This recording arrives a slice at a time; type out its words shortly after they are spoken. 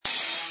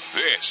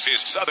This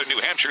is Southern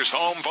New Hampshire's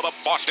home for the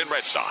Boston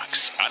Red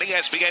Sox on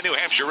ESPN New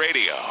Hampshire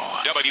Radio,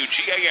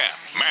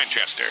 WGAM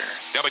Manchester,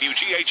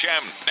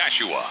 WGHM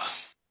Nashua.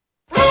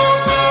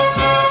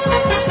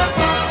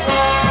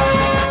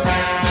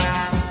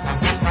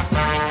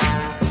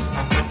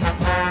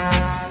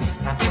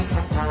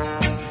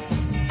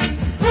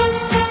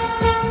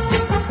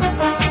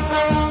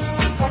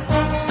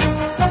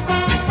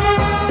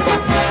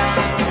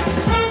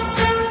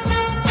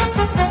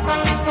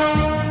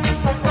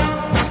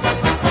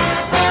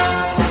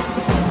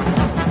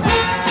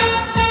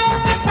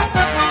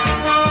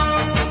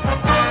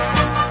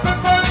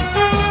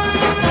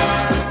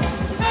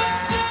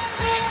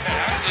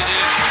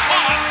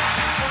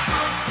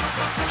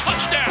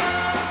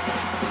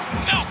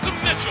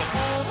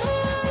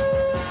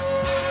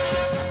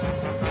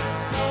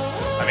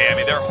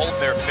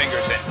 Their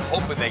fingers and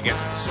hoping they get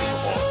to the Super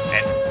Bowl.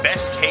 And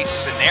best case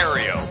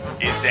scenario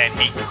is that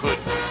he could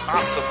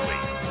possibly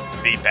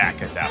be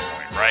back at that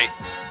point, right?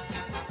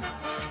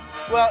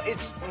 Well,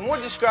 it's more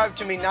described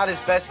to me not as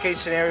best case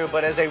scenario,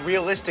 but as a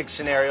realistic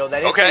scenario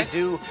that if they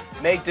do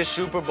make the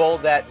Super Bowl,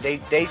 that they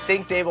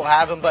think they will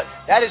have him. But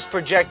that is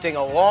projecting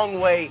a long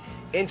way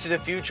into the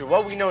future.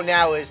 What we know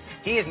now is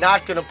he is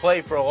not going to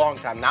play for a long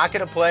time. Not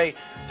going to play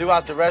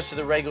throughout the rest of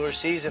the regular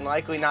season.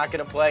 Likely not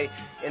going to play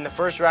in the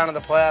first round of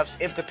the playoffs.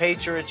 If the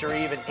Patriots are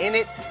even in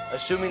it,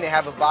 assuming they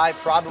have a bye,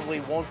 probably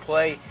won't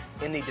play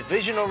in the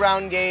divisional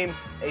round game.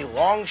 A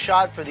long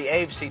shot for the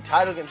AFC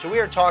title game. So we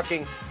are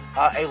talking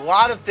a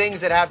lot of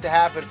things that have to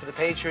happen for the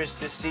Patriots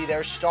to see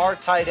their star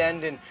tight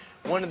end and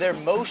one of their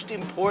most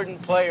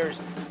important players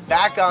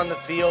back on the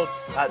field.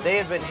 They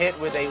have been hit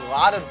with a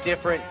lot of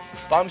different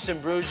bumps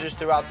and bruises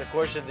throughout the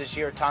course of this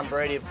year. Tom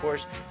Brady, of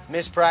course,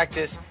 missed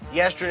practice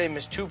yesterday,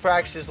 missed 2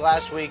 practices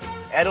last week.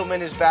 Edelman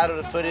has battled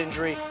a foot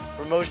injury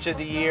for most of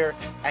the year.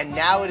 And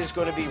now it is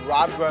going to be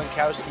Rob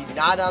Gronkowski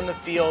not on the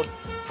field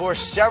for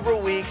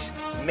several weeks,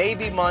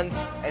 maybe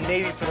months, and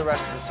maybe for the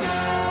rest of the season.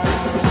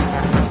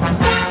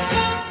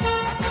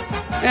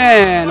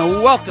 And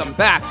welcome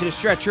back to the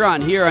Stretch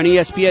Run here on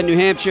ESPN New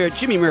Hampshire.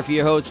 Jimmy Murphy,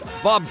 your host.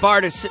 Bob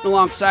Bartis sitting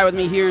alongside with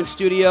me here in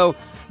studio.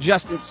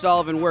 Justin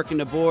Sullivan working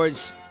the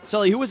boards.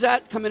 Sully, who was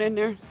that coming in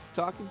there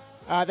talking?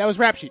 That was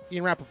Rap Sheet,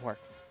 Ian Rappaport,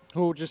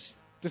 who just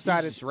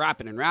decided... He's just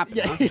rapping and rapping,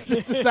 Yeah, huh? he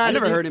just decided... I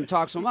never heard him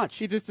talk so much.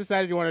 He just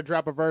decided he wanted to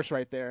drop a verse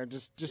right there and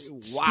just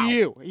wow.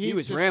 spew. He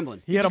was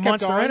rambling. He had a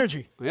Monster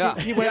Energy. Yeah,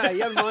 he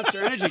had a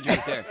Monster Energy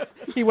drink there.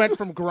 He went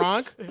from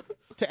Gronk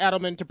to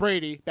Edelman to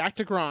Brady, back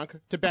to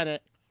Gronk to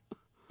Bennett,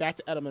 back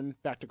to Edelman,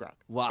 back to Gronk.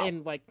 Wow.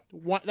 In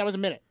that was a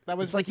minute. That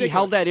was it's like ridiculous. he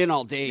held that in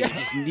all day. He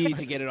just needed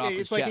to get it off his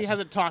It's like chest. he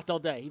hasn't talked all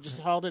day. He just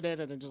held it in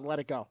and then just let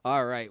it go.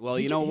 All right. Well,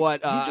 you know what?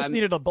 He just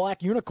needed a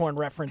black unicorn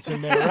reference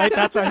in there, right?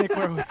 That's, I think,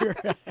 where we're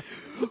at.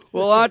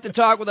 Well, on to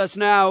talk with us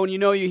now. When you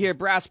hear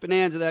Brass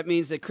Bonanza, that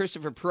means that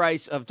Christopher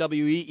Price of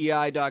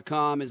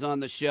WEEI.com is on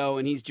the show,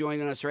 and he's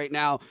joining us right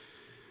now.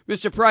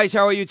 Mr. Price,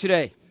 how are you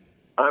today?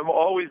 I'm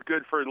always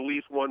good for at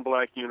least one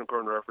black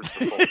unicorn reference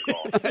to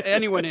phone call.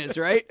 Anyone is,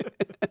 right?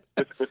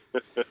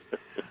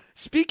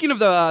 Speaking of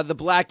the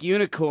black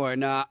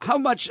unicorn, how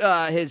much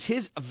has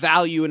his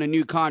value in a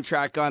new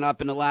contract gone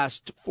up in the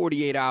last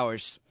 48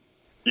 hours?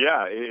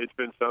 Yeah, it's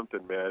been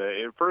something, man.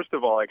 And first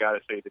of all, I got to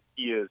say that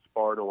he is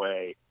far and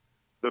away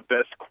the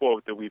best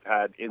quote that we've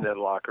had in that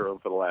locker room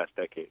for the last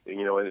decade.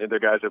 And the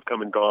guys have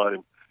come and gone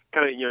and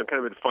kind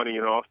of been funny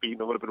and offbeat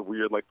and a little bit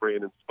weird like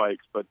Brandon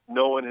Spikes, but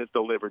no one has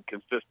delivered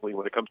consistently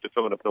when it comes to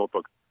filling up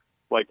notebooks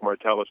like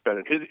Martellus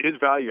Bennett. His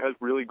value has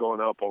really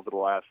gone up over the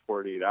last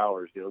 48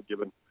 hours,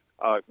 given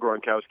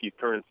Gronkowski's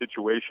current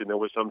situation. There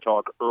was some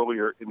talk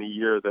earlier in the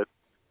year that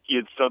he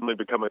had suddenly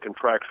become a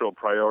contractual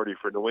priority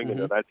for New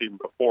England, and that's even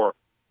before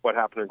what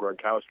happened to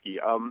Gronkowski.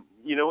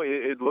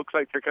 It looks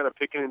like they're kind of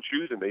picking and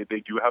choosing. They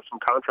do have some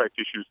contract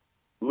issues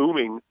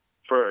looming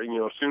for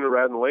sooner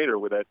rather than later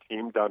with that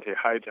team. Dante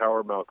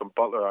Hightower, Malcolm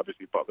Butler.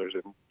 Obviously, Butler's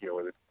in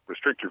a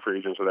restricted free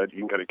agent, so that you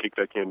can kind of kick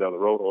that can down the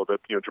road a little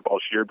bit. Jabal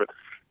Sheard, but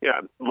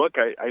yeah, look,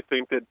 I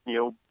think that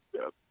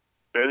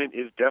Bennett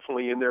is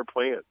definitely in their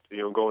plans,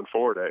 going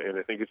forward, and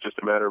I think it's just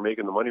a matter of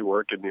making the money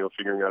work and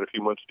figuring out if he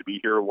wants to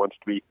be here or wants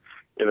to be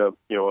in a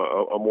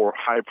more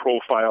high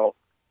profile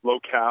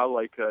locale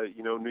like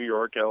New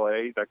York,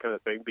 LA, that kind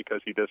of thing, because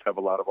he does have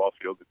a lot of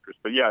off-field interest.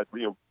 But yeah,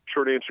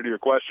 short answer to your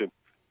question,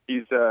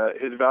 his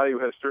value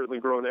has certainly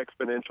grown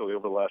exponentially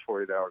over the last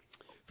 48 hours.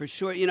 For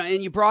sure.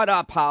 And you brought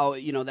up how,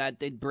 that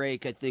did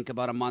break, I think,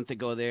 about a month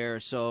ago there,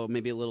 so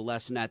maybe a little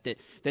less than that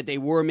they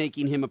were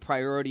making him a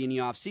priority in the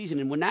offseason.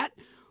 And when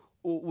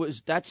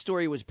that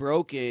story was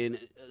broken,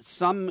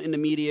 some in the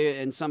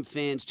media and some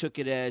fans took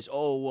it as,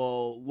 oh,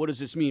 well, what does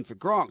this mean for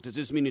Gronk? Does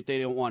this mean that they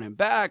don't want him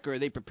back, or are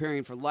they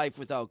preparing for life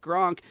without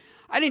Gronk?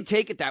 I didn't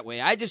take it that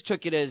way. I just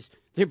took it as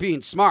they're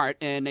being smart,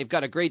 and they've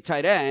got a great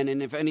tight end,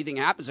 and if anything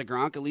happens to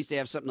Gronk, at least they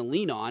have something to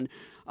lean on.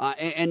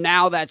 And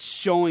now that's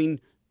showing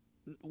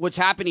what's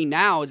happening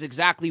now is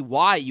exactly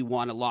why you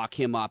want to lock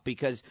him up,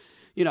 because,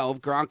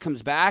 if Gronk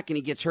comes back and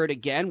he gets hurt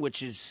again,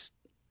 which is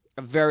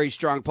a very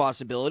strong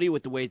possibility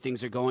with the way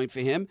things are going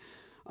for him,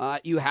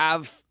 you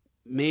have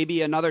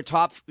maybe another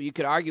you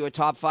could argue a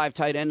top 5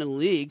 tight end in the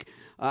league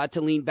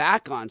to lean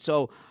back on.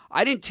 So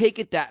I didn't take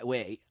it that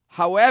way.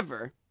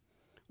 However,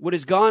 what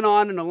has gone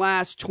on in the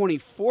last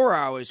 24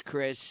 hours,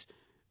 Chris,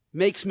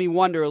 makes me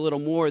wonder a little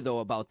more, though,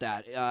 about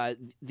that.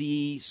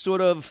 The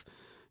sort of,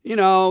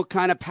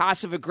 kind of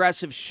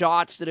passive-aggressive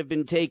shots that have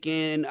been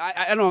taken.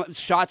 I don't know,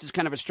 shots is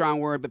kind of a strong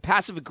word, but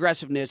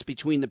passive-aggressiveness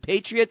between the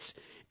Patriots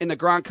and the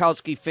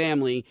Gronkowski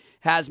family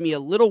has me a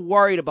little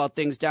worried about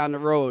things down the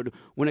road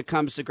when it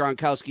comes to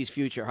Gronkowski's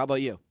future. How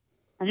about you?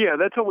 Yeah,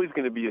 that's always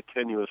going to be a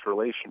tenuous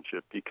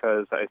relationship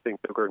because I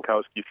think the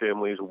Gronkowski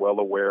family is well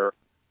aware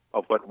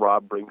of what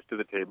Rob brings to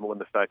the table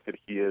and the fact that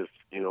he is,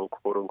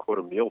 quote unquote,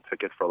 a meal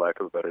ticket, for lack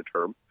of a better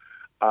term,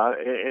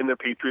 and the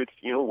Patriots,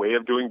 way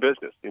of doing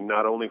business, and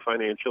not only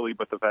financially,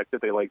 but the fact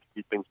that they like to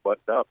keep things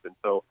buttoned up. And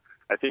so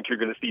I think you're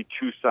going to see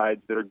two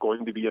sides that are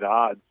going to be at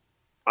odds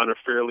on a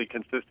fairly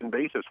consistent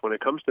basis when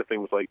it comes to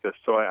things like this.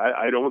 So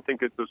I don't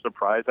think it's a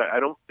surprise. I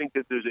don't think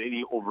that there's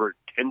any overt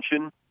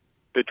tension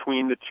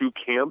between the two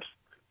camps.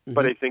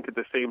 But I think at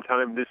the same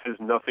time, this is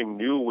nothing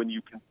new when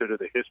you consider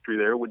the history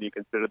there, when you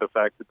consider the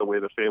fact that the way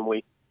the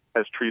family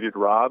has treated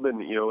Rob,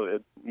 and,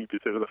 you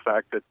consider the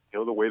fact that,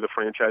 the way the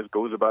franchise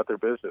goes about their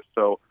business.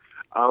 So,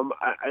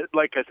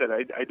 like I said,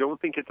 I don't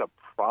think it's a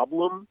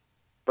problem,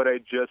 but I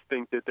just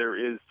think that there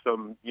is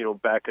some,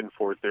 back and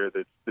forth there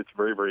that's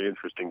very, very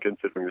interesting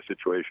considering the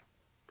situation.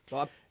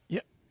 Bob?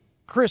 Yeah.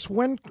 Chris,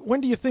 when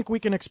do you think we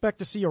can expect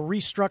to see a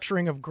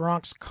restructuring of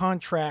Gronk's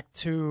contract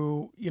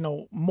to,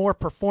 more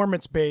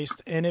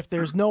performance-based? And if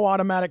there's no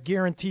automatic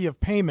guarantee of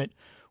payment,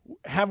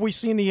 have we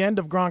seen the end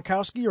of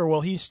Gronkowski, or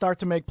will he start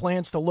to make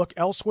plans to look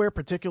elsewhere,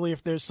 particularly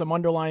if there's some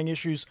underlying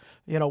issues,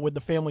 with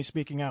the family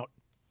speaking out?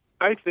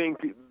 I think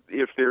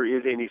if there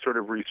is any sort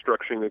of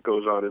restructuring that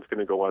goes on, it's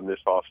going to go on this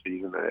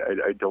offseason.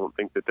 I don't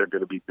think that they're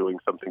going to be doing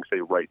something, say,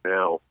 right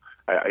now.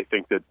 I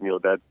think that,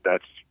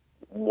 that's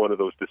one of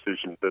those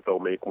decisions that they'll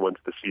make once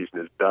the season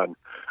is done.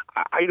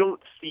 I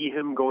don't see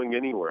him going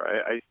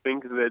anywhere. I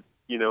think that,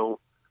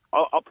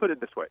 I'll put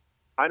it this way.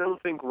 I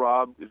don't think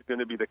Rob is going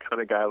to be the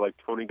kind of guy like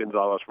Tony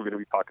Gonzalez. We're going to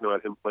be talking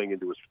about him playing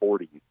into his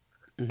 40s.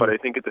 Mm-hmm. But I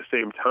think at the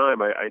same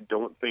time, I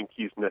don't think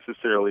he's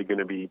necessarily going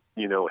to be,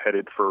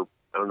 headed for,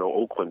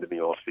 Oakland in the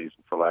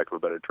offseason, for lack of a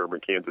better term, or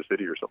Kansas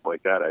City or something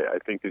like that. I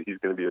think that he's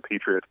going to be a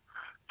Patriot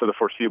for the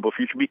foreseeable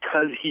future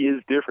because he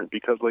is different.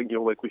 Because,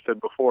 like we said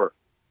before,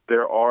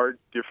 there are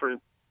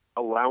different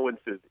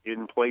allowances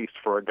in place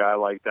for a guy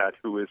like that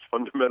who is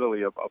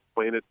fundamentally a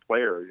planet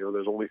player.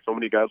 There's only so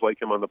many guys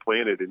like him on the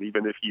planet, and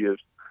even if he is,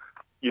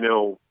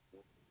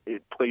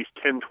 it plays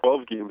 10,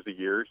 12 games a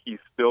year, he's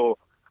still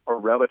a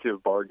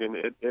relative bargain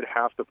at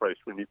half the price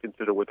when you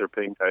consider what they're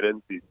paying tight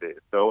ends these days.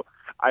 So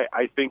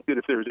I think that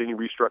if there's any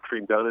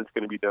restructuring done, it's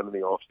going to be done in the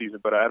offseason,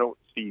 but I don't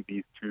see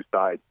these two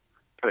sides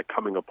kind of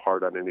coming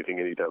apart on anything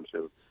anytime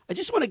soon. I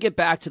just want to get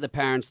back to the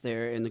parents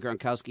there in the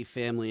Gronkowski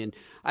family, and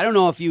I don't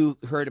know if you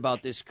heard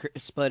about this,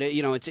 Chris, but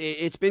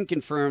it's been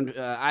confirmed.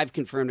 I've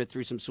confirmed it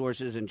through some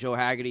sources, and Joe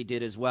Haggerty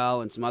did as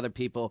well, and some other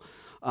people,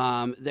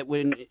 that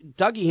when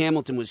Dougie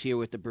Hamilton was here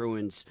with the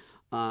Bruins,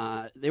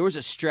 there was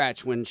a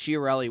stretch when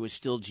Chiarelli was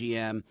still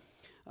GM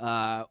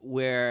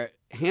where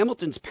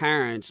Hamilton's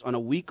parents on a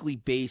weekly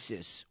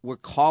basis were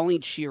calling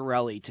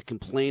Chiarelli to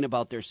complain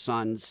about their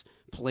son's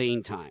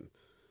playing time.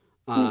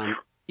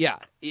 Yeah,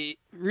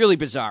 really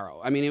bizarro.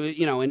 I mean, it was,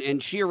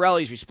 and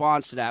Chiarelli's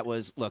response to that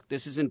was, look,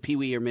 this isn't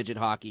peewee or midget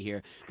hockey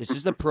here. This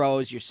is the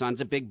pros. Your son's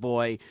a big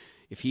boy.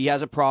 If he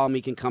has a problem,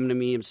 he can come to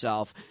me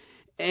himself.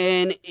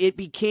 And it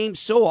became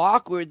so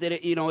awkward that,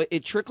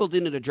 it trickled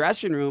into the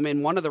dressing room.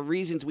 And one of the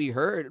reasons we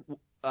heard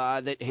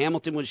that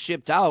Hamilton was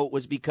shipped out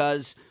was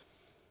because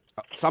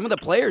some of the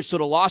players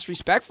sort of lost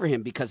respect for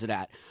him because of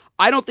that.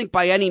 I don't think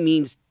by any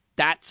means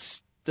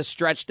that's the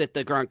stretch that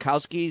the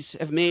Gronkowskis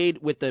have made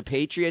with the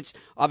Patriots.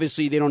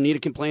 Obviously, they don't need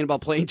to complain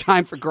about playing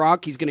time for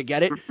Gronk. He's going to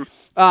get it.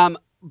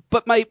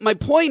 But my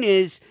point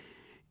is,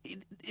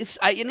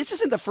 and this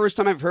isn't the first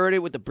time I've heard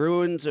it with the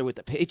Bruins or with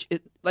the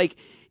Patriots.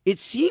 It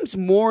seems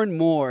more and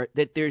more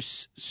that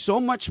there's so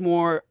much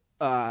more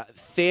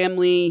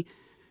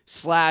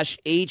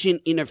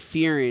family/agent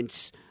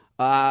interference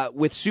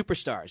with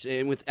superstars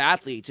and with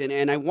athletes.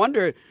 And I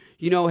wonder,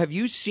 have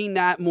you seen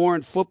that more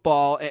in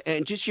football,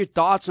 and just your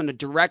thoughts on the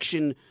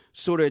direction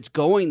sort of it's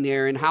going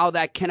there and how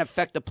that can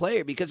affect the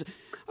player? Because,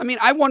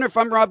 I wonder if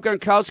I'm Rob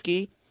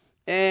Gronkowski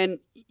and,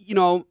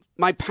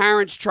 my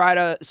parents try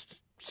to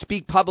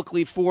speak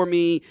publicly for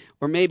me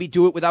or maybe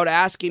do it without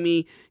asking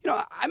me,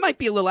 I might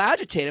be a little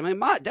agitated.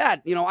 Mom,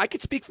 Dad, I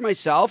could speak for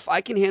myself. I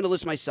can handle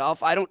this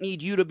myself. I don't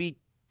need you to be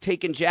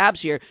taking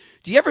jabs here.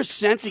 Do you ever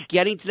sense it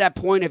getting to that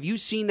point? Have you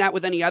seen that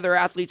with any other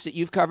athletes that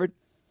you've covered?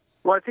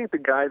 Well, I think the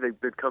guy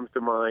that comes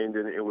to mind,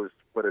 and it was,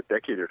 a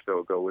decade or so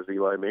ago, was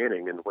Eli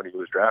Manning. And when he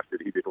was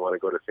drafted, he didn't want to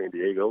go to San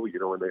Diego,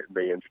 and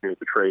they engineered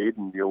the trade,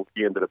 and,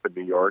 he ended up in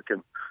New York,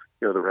 and,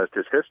 the rest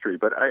is history.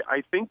 But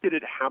I think that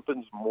it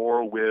happens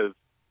more with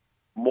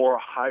more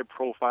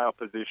high-profile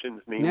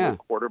positions, namely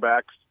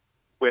quarterbacks,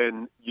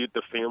 when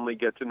the family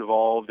gets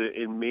involved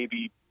in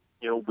maybe,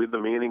 with the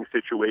Manning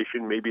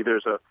situation, maybe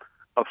there's a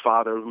a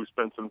father who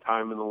spent some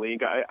time in the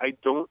league. I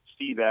don't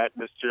see that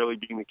necessarily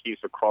being the case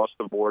across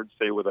the board,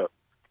 say with a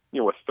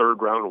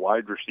third-round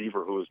wide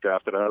receiver who was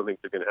drafted. I don't think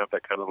they're going to have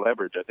that kind of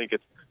leverage. I think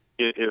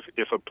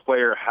if a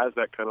player has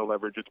that kind of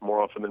leverage, it's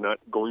more often than not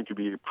going to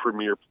be a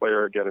premier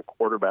player, again, a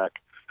quarterback,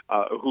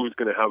 who's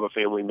going to have a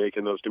family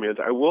making those demands.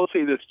 I will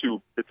say this,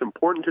 too. It's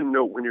important to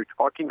note when you're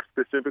talking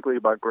specifically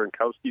about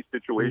Gronkowski's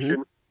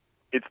situation,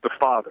 it's the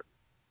father.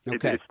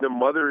 Okay. It's the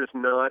mother is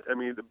not. I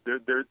mean,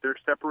 they're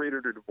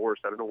separated or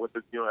divorced. I don't know what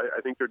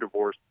I think they're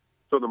divorced.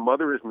 So the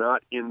mother is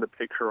not in the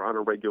picture on a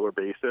regular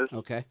basis.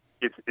 Okay.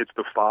 It's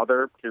the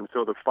father, and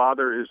so the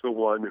father is the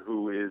one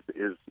who is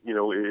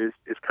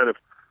kind of,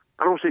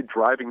 I don't want to say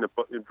driving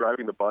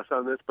the bus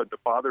on this, but the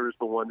father is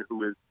the one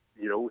who is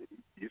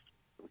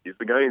he's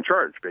the guy in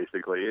charge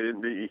basically,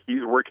 and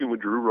he's working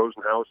with Drew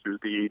Rosenhaus, who's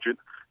the agent,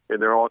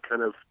 and they're all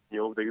kind of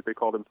they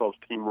call themselves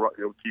Team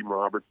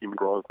Robert, Team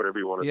Gronk, whatever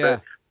you want to say.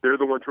 They're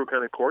the ones who are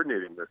kind of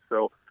coordinating this.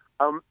 So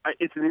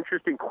it's an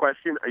interesting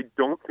question. I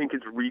don't think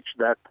it's reached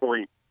that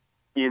point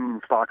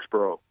in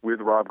Foxborough with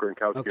Rob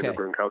Gronkowski and the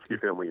Gronkowski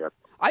family yet.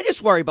 I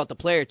just worry about the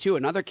player, too.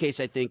 Another case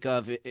I think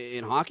of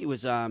in hockey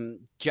was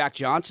Jack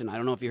Johnson. I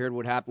don't know if you heard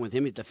what happened with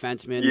him. He's a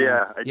defenseman.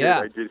 I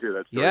did hear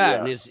that story.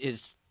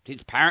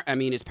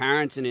 And his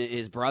parents and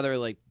his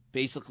brother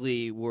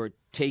basically were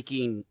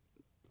taking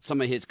some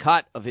of his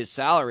cut of his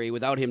salary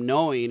without him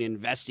knowing,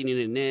 investing it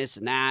in this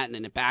and that, and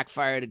then it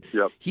backfired.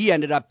 He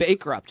ended up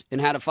bankrupt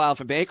and had to file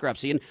for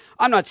bankruptcy. And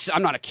I'm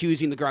not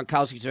accusing the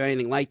Gronkowskis or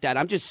anything like that.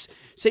 I'm just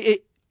saying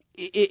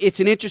it's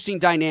an interesting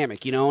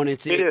dynamic, and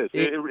it is.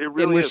 It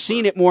really and we're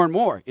seeing it more and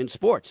more in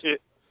sports.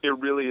 It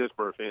really is,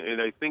 Murphy.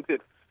 And I think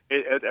that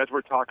as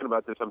we're talking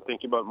about this, I'm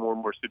thinking about more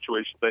and more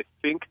situations. I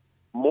think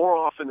more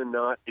often than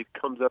not, it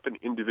comes up in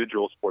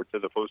individual sports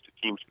as opposed to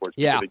team sports.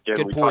 Yeah, because,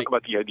 again, we talk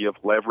about the idea of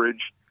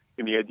leverage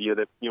and the idea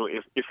that,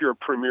 if you're a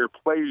premier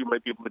player, you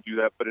might be able to do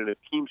that. But in a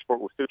team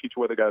sport with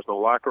 52 other guys in the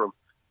locker room,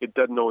 it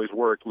doesn't always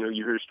work. You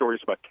hear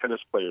stories about tennis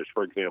players,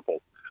 for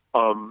example.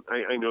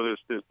 I know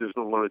there's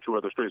one or two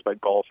other stories about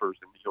golfers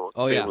and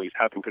families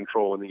having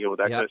control and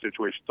that kind of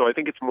situation. So I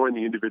think it's more in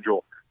the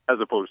individual as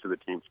opposed to the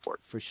team sport.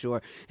 For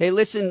sure. Hey,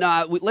 listen,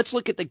 let's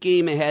look at the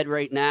game ahead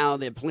right now.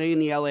 They're playing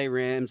the LA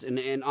Rams,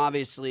 and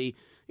obviously,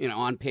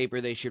 on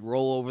paper they should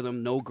roll over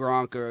them. No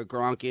Gronk or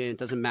Gronk in, it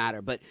doesn't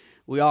matter. But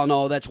we all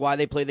know that's why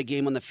they play the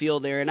game on the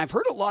field there. And I've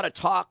heard a lot of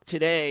talk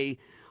today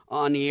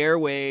on the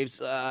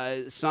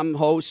airwaves, some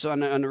hosts on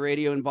the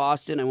radio in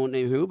Boston, I won't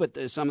name who,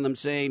 but some of them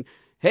saying,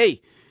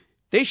 hey,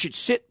 they should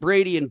sit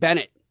Brady and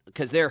Bennett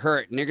because they're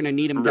hurt and they're going to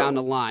need them down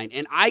the line.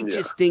 And I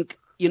just think,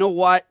 you know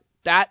what,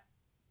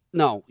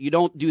 no, you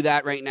don't do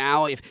that right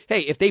now.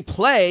 If they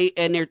play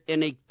and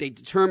they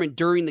determine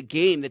during the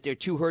game that they're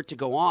too hurt to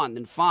go on,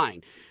 then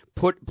fine.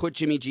 Put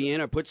Jimmy G in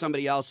or put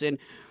somebody else in.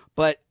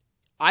 But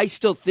I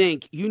still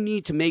think you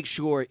need to make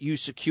sure you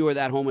secure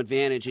that home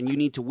advantage and you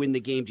need to win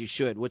the games you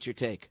should. What's your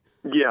take?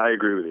 Yeah, I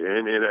agree with you.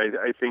 And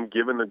I think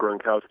given the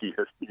Gronkowski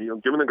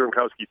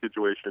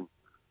situation,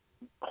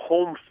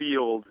 home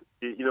field,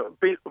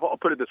 I'll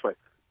put it this way.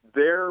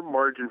 Their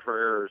margin for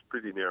error is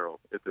pretty narrow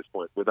at this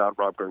point without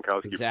Rob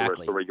Gronkowski for the rest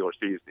of the regular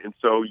season. And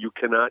so you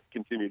cannot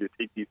continue to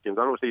take these games.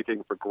 I don't want to say you take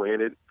them for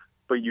granted,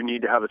 but you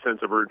need to have a sense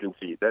of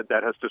urgency. That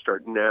has to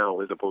start now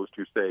as opposed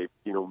to, say,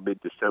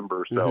 mid-December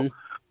or so.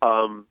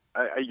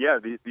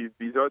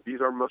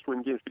 These are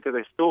must-win games because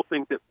I still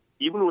think that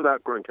even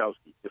without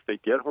Gronkowski, if they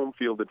get home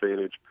field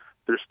advantage,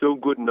 they're still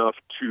good enough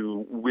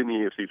to win the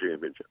AFC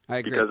Championship. I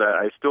agree. Because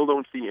I still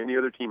don't see any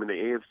other team in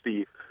the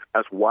AFC,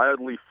 as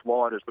wildly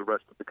flawed as the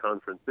rest of the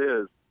conference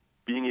is,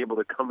 being able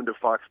to come into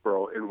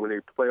Foxborough and win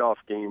a playoff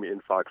game in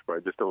Foxborough. I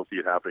just don't see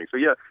it happening. So,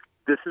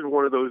 this is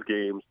one of those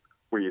games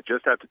where you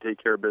just have to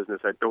take care of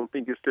business. I don't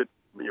think you sit,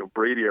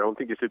 Brady. I don't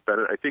think you sit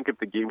Bennett. I think if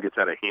the game gets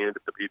out of hand,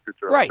 if the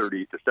Patriots are up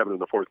 30-7 in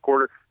the fourth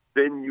quarter,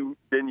 then you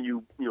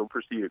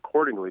proceed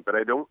accordingly. But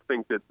I don't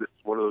think that this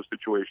is one of those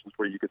situations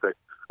where you could say,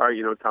 all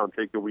right, Tom,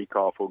 take the week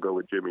off. We'll go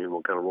with Jimmy and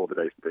we'll kind of roll the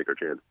dice and take our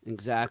chance.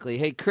 Exactly.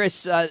 Hey,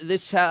 Chris,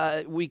 this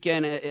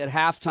weekend at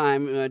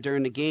halftime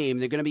during the game,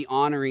 they're going to be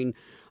honoring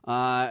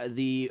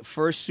the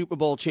first Super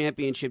Bowl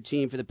championship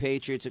team for the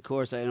Patriots. Of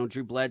course, I know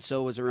Drew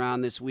Bledsoe was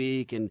around this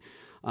week, and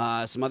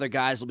some other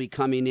guys will be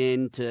coming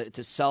in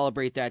to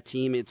celebrate that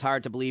team. It's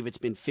hard to believe it's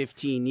been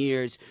 15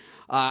 years.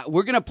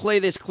 We're going to play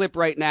this clip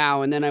right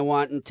now, and then I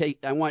want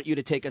you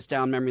to take us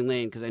down memory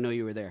lane because I know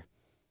you were there.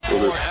 For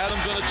Adam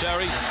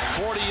Vinatieri,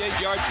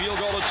 48-yard field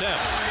goal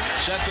attempt.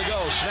 Set to go.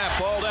 Snap,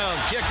 ball down.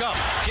 Kick up.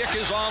 Kick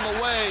is on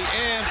the way,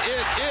 and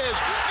it is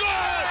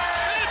good!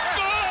 It's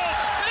good!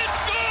 It's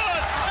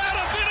good!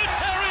 Adam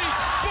Vinatieri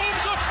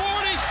booms a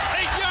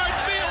 48-yard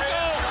field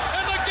goal,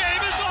 and the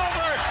game is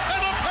over.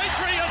 And the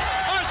Patriots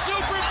are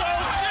Super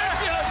Bowl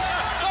champions!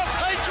 The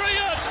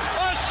Patriots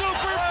are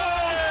Super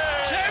Bowl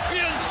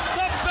champions!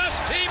 The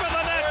best team in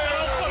the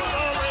National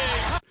Football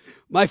League!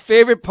 My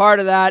favorite part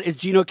of that is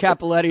Gino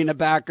Cappelletti in the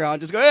background.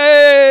 Just go,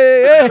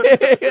 hey!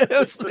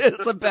 It's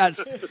the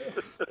best.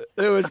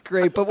 It was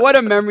great. But what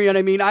a memory. And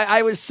I mean,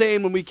 I was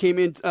saying when we came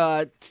in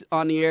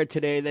on the air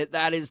today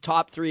that is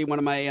top 3, one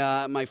of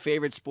my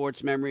favorite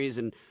sports memories.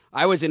 And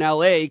I was in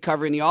L.A.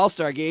 covering the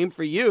All-Star game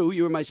for you.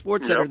 You were my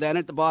sports editor then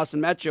at the Boston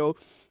Metro.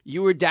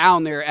 You were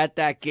down there at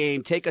that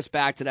game. Take us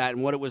back to that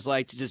and what it was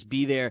like to just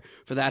be there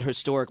for that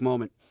historic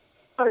moment.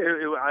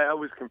 I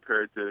always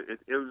compare it to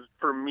it was,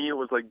 for me, it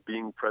was like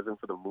being present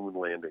for the moon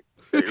landing.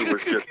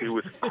 It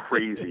was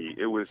crazy.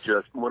 It was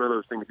just one of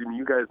those things. I mean,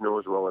 you guys know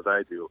as well as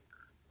I do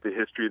the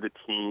history of the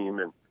team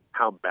and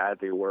how bad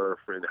they were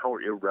and how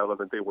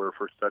irrelevant they were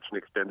for such an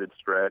extended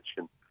stretch,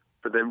 and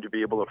for them to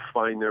be able to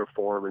find their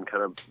form and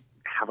kind of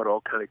have it all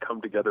kind of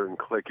come together and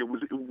click. It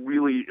was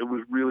really,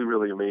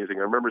 really amazing.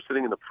 I remember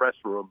sitting in the press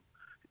room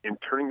and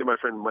turning to my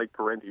friend Mike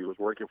Parenti, who was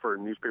working for a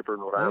newspaper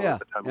in Rhode Island at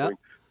the time, going,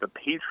 the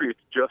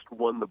Patriots just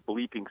won the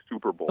bleeping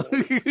Super Bowl.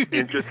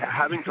 And just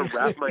having to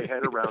wrap my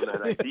head around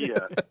that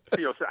idea,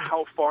 so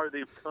how far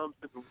they've come.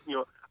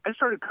 I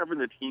started covering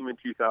the team in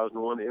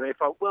 2001, and I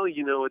thought, well, it's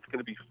going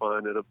to be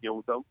fun. And,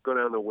 they'll go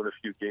down and win a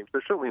few games.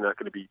 They're certainly not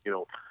going to be,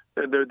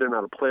 they're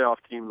not a playoff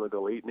team. They'll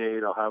go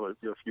 8-8. I'll have a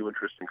few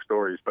interesting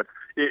stories. But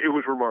it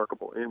was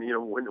remarkable. And,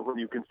 when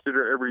you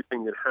consider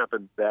everything that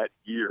happened that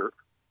year,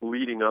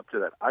 leading up to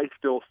that, I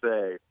still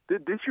say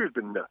this year's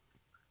been nuts.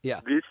 Yeah.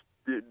 It's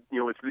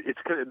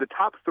kind of the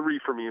top 3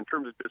 for me in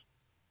terms of just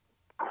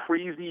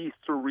crazy,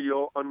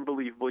 surreal,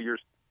 unbelievable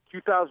years.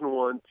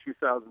 2001,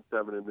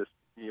 2007, and this,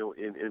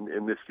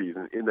 in this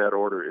season, in that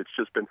order. It's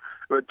just been.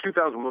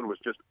 2001 was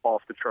just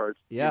off the charts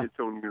in its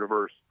own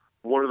universe.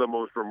 One of the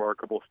most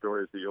remarkable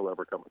stories that you'll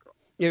ever come across.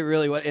 It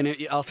really was. And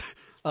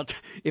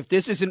if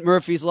this isn't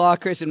Murphy's Law,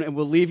 Chris, and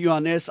we'll leave you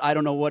on this, I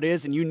don't know what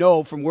is.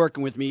 And from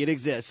working with me, it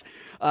exists.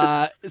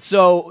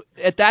 So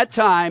at that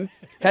time,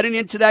 heading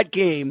into that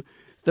game,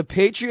 the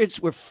Patriots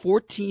were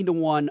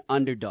 14-1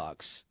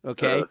 underdogs.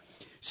 Okay.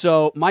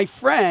 So my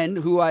friend,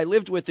 who I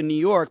lived with in New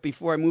York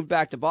before I moved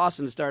back to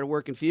Boston and started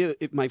working for you,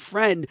 my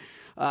friend,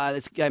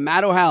 this guy,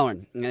 Matt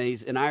O'Halloran,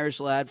 he's an Irish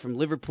lad from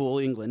Liverpool,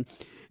 England.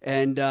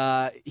 And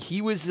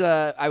he was,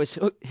 I was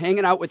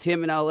hanging out with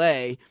him in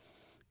L.A.,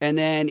 and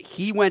then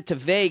he went to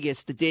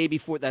Vegas the day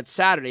before, that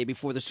Saturday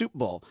before the Super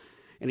Bowl.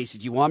 And he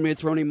said, "You want me to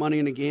throw any money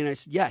in the game?" And I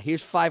said, "Yeah,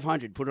 here's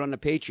 $500. Put it on the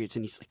Patriots."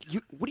 And he's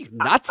like, "What are you,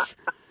 nuts?"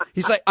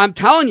 He's like, "I'm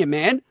telling you,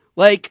 man.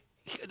 Like,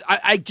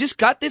 I just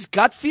got this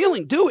gut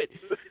feeling. Do it."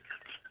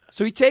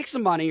 So he takes the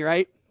money,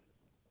 right?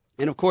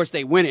 And, of course,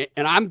 they win it.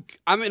 And I'm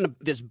in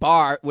this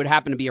bar. It would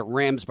happen to be a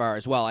Rams bar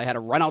as well. I had to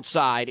run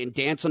outside and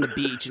dance on the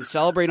beach and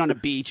celebrate on the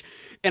beach.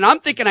 And I'm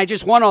thinking I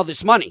just won all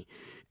this money.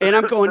 And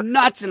I'm going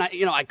nuts. And,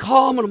 I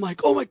call him, and I'm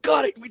like, "Oh, my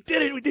God, we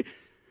did it. We did."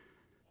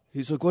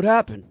 He's like, "What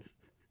happened?"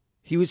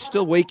 He was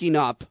still waking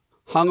up,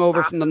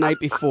 hungover from the night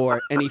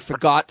before, and he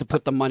forgot to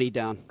put the money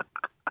down.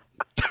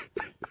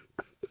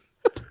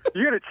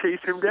 You got to chase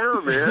him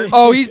down, man.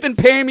 Oh, he's been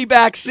paying me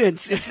back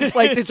since. It's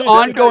like it's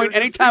ongoing.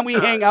 Anytime we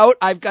hang out,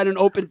 I've got an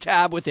open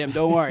tab with him.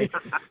 Don't worry.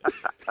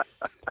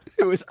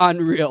 It was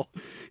unreal.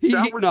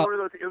 That was one of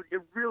those.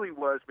 It really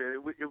was,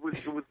 man. It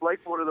was like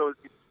one of those.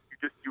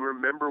 You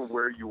remember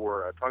where you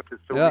were. I talked to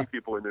so many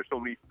people, and there's so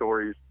many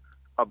stories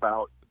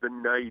about the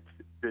night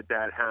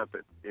that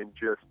happened, and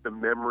just the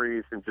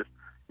memories, and just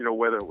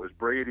whether it was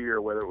Brady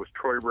or whether it was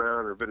Troy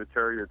Brown or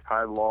Vinatieri or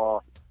Ty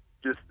Law,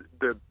 just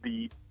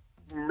the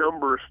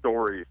number of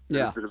stories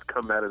that have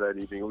come out of that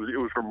evening.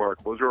 It was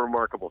remarkable. It was a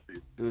remarkable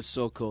season. It was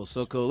so cool,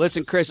 so cool.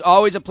 Listen, Chris,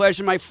 always a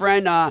pleasure, my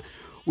friend.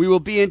 We will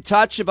be in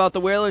touch about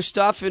the Whalers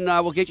stuff, and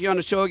we'll get you on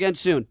the show again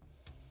soon.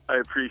 I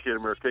appreciate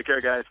it, Murph. Take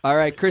care, guys. All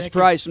right, Chris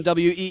Price from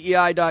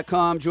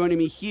WEEI.com joining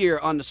me here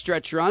on the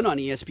Stretch Run on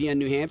ESPN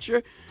New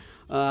Hampshire.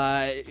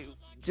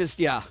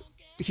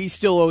 He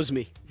still owes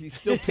me. He's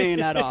still paying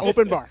that off.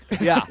 Open bar.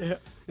 Yeah.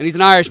 And he's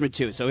an Irishman,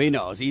 too, so he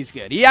knows. He's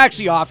good. He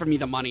actually offered me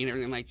the money and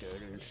everything. I'm like,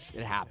 dude,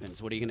 it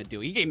happens. What are you going to do?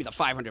 He gave me the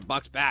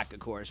 $500 back, of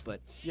course, but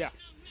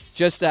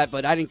just that.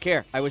 But I didn't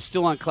care. I was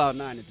still on cloud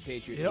 9 at the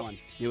Patriots won.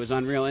 It was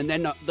unreal. And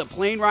then the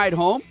plane ride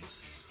home,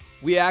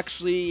 we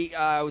actually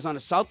was on a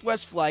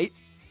Southwest flight,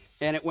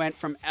 and it went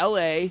from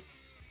L.A.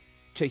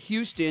 to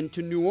Houston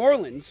to New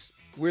Orleans,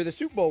 where the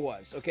Super Bowl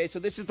was. Okay, so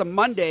this is the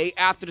Monday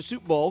after the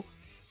Super Bowl.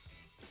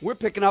 We're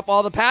picking up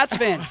all the Pats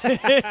fans. So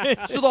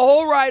the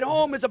whole ride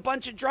home is a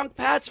bunch of drunk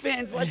Pats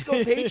fans. Let's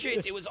go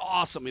Patriots. It was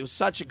awesome. It was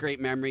such a great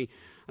memory.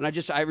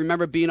 And I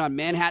remember being on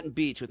Manhattan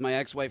Beach with my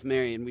ex-wife,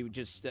 Mary, and we would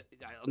just,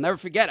 I'll never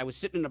forget, I was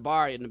sitting in a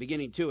bar in the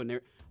beginning, too, and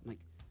I'm like,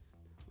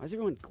 why is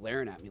everyone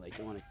glaring at me like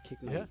they want to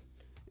kick me?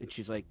 And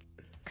she's like,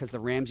 because the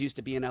Rams used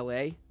to be in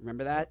L.A.,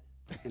 remember that?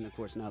 And, of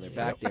course, now they're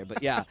back there.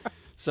 But, yeah,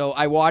 so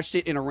I watched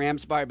it in a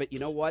Rams bar, but you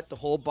know what? The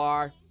whole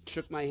bar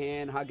shook my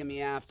hand, hugging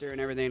me after and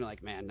everything.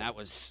 Like, man, it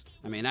was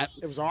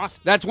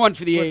awesome. That's one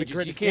for the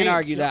ages. You can't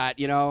argue that,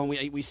 And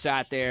we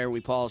sat there, we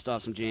polished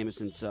off some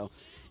Jameson, so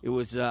it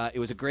was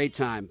a great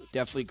time.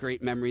 Definitely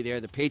great memory there.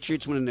 The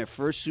Patriots winning their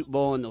first Super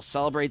Bowl, and they'll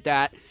celebrate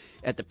that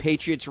at the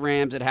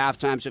Patriots-Rams at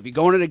halftime. So if you're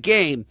going to the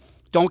game,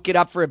 don't get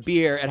up for a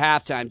beer at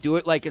halftime. Do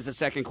it like as the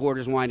second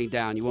quarter's winding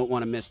down. You won't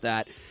want to miss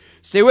that.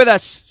 Stay with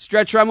us.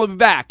 Stretch Run will be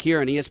back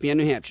here on ESPN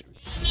New Hampshire.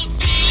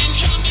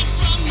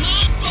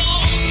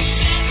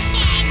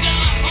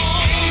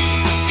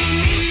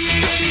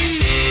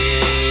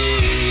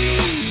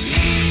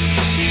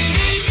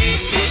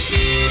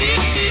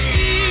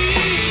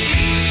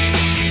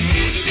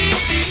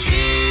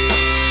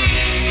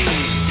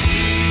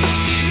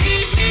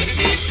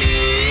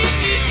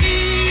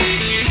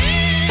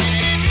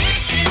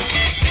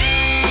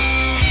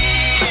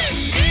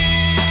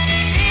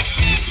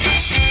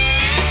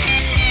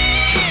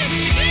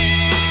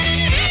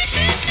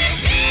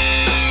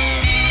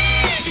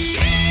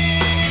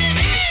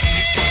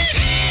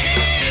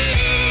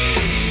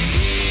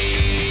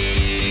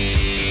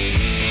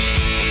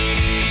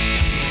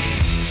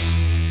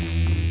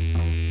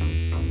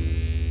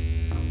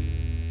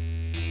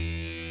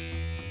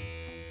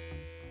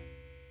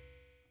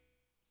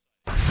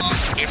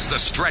 It's the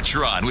Stretch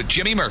Run with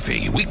Jimmy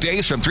Murphy.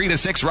 Weekdays from 3 to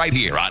 6 right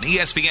here on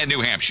ESPN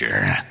New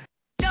Hampshire.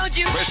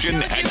 Christian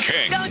and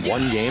King.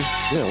 One game?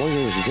 Yeah, 1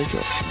 game was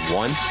ridiculous.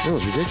 One? It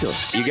was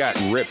ridiculous. You got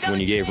ripped when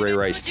you gave Ray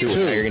Rice two.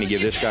 Now you're going to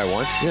give this guy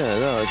one? Yeah,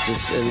 no,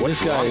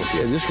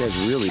 this guy's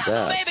really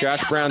bad.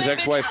 Josh Brown's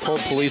ex-wife told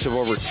police of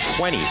over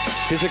 20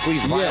 physically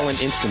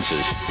violent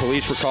instances.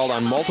 Police were called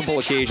on multiple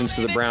occasions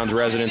to the Browns'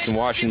 residence in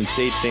Washington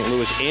State, St.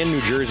 Louis, and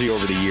New Jersey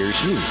over the years.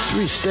 Jeez,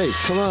 3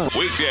 states, come on.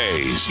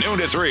 Weekdays, noon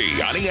to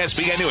 3 on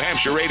ESPN New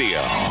Hampshire Radio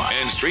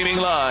and streaming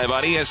live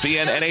on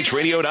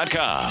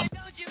ESPNNHradio.com.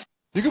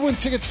 You can win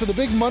tickets for the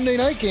big Monday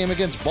night game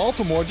against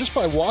Baltimore just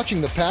by watching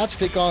the Pats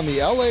take on the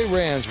LA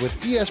Rams with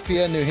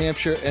ESPN New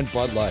Hampshire and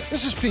Bud Light.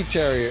 This is Pete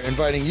Terrier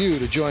inviting you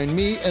to join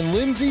me and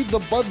Lindsay the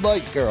Bud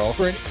Light Girl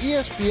for an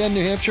ESPN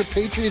New Hampshire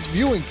Patriots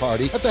viewing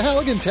party at the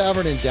Halligan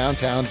Tavern in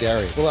downtown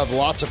Derry. We'll have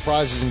lots of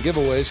prizes and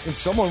giveaways, and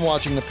someone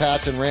watching the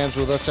Pats and Rams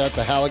with us at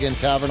the Halligan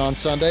Tavern on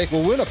Sunday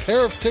will win a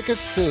pair of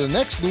tickets to the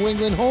next New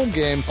England home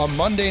game on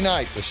Monday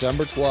night,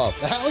 December 12th.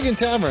 The Halligan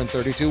Tavern,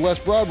 32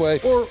 West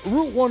Broadway, or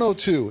Route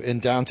 102 in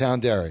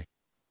downtown Derry.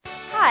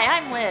 Hi,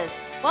 I'm Liz.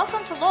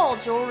 Welcome to Lowell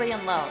Jewelry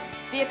and Loan.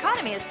 The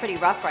economy is pretty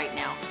rough right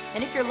now,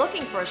 and if you're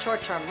looking for a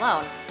short-term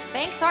loan,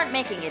 banks aren't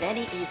making it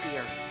any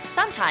easier.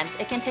 Sometimes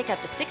it can take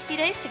up to 60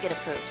 days to get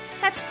approved.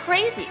 That's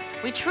crazy!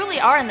 We truly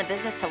are in the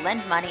business to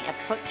lend money and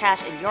put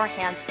cash in your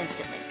hands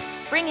instantly.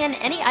 Bring in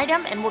any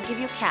item and we'll give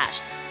you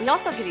cash. We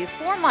also give you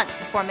 4 months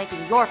before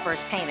making your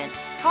first payment.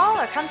 Call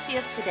or come see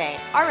us today.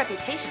 Our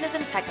reputation is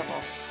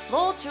impeccable.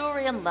 Lowell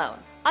Jewelry and Loan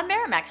on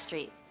Merrimack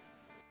Street.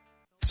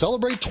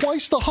 Celebrate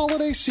twice the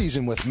holiday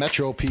season with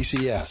Metro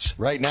PCS.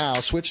 Right now,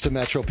 switch to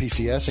Metro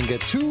PCS and get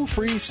 2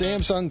 free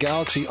Samsung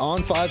Galaxy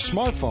On 5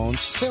 smartphones,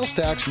 sales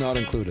tax not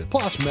included.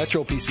 Plus,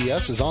 Metro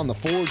PCS is on the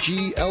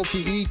 4G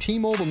LTE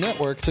T-Mobile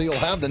network, so you'll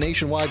have the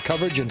nationwide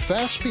coverage and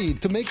fast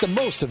speed to make the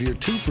most of your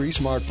 2 free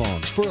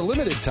smartphones. For a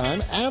limited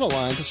time, add a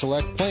line to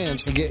select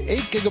plans and get 8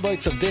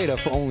 gigabytes of data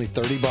for only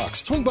 $30.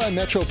 Swing by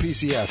Metro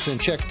PCS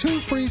and check 2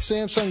 free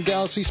Samsung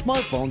Galaxy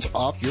smartphones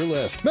off your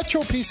list.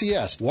 Metro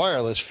PCS,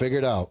 wireless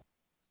figured out.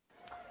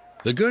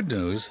 The good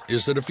news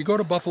is that if you go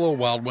to Buffalo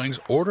Wild Wings,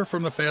 order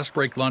from the Fast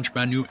Break lunch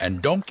menu,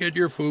 and don't get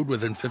your food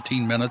within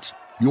 15 minutes,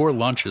 your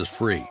lunch is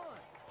free.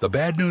 The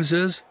bad news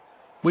is,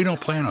 we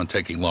don't plan on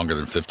taking longer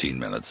than 15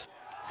 minutes.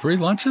 Free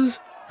lunches?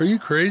 Are you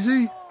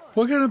crazy?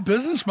 What kind of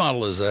business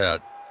model is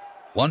that?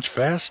 Lunch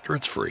fast or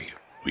it's free.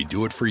 We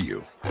do it for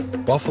you.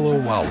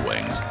 Buffalo Wild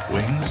Wings.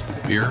 Wings,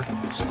 beer,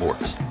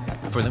 sports.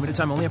 For limited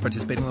time only at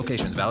participating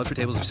locations. Valid for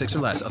tables of 6 or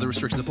less. Other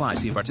restrictions apply.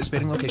 See a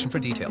participating location for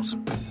details.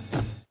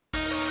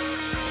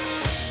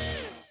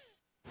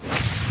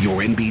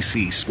 Your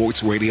NBC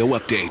Sports Radio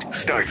update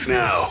starts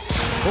now.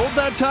 Hold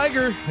that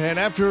Tiger. And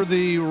after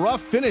the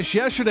rough finish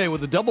yesterday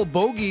with the double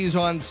bogeys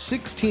on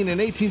 16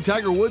 and 18,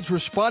 Tiger Woods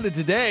responded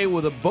today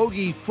with a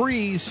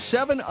bogey-free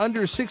 7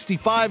 under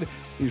 65.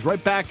 He's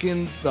right back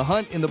in the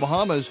hunt in the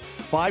Bahamas,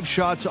 5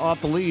 shots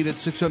off the lead at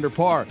 6 under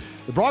par.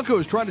 The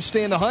Broncos trying to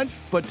stay in the hunt,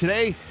 but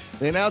today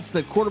they announced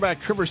that quarterback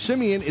Trevor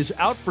Siemian is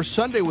out for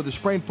Sunday with a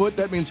sprained foot.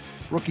 That means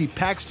rookie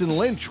Paxton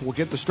Lynch will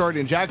get the start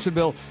in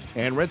Jacksonville.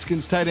 And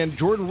Redskins tight end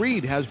Jordan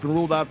Reed has been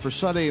ruled out for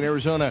Sunday in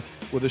Arizona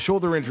with a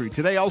shoulder injury.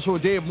 Today also a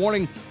day of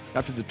mourning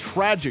after the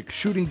tragic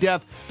shooting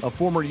death of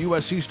former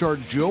USC star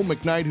Joe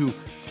McKnight, who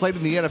played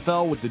in the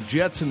NFL with the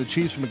Jets and the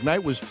Chiefs.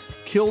 McKnight was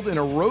killed in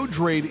a road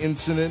rage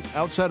incident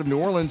outside of New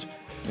Orleans.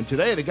 And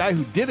today the guy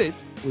who did it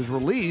was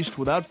released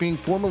without being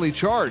formally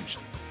charged.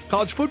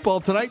 College football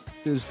tonight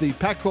is the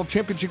Pac-12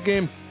 championship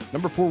game.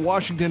 Number 4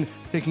 Washington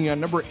taking on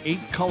number 8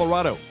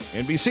 Colorado.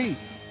 NBC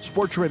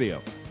Sports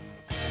Radio.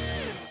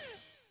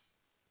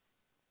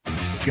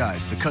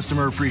 Guys, the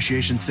Customer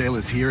Appreciation Sale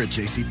is here at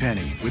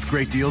JCPenney with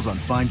great deals on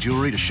fine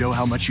jewelry to show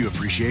how much you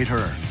appreciate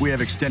her. We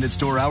have extended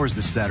store hours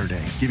this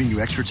Saturday, giving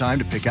you extra time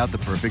to pick out the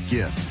perfect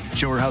gift.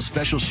 Show her how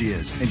special she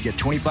is and get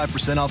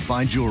 25% off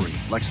fine jewelry,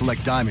 like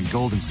select diamond,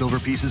 gold, and silver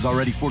pieces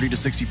already 40 to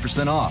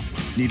 60%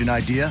 off. Need an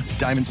idea?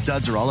 Diamond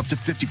studs are all up to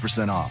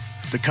 50% off.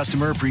 The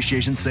Customer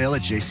Appreciation Sale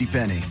at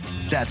JCPenney.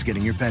 That's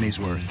getting your pennies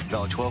worth.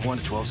 Valid 12/1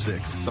 to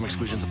 12/6. Some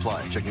exclusions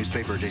apply. Check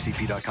newspaper or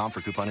jcp.com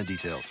for coupon and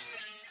details.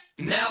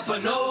 Napa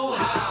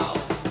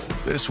know-how.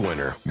 This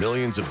winter,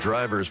 millions of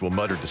drivers will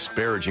mutter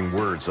disparaging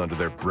words under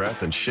their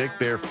breath and shake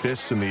their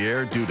fists in the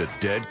air due to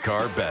dead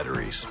car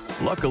batteries.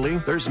 Luckily,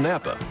 there's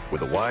Napa,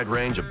 with a wide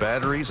range of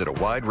batteries at a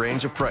wide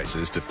range of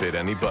prices to fit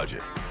any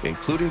budget,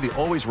 including the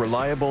always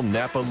reliable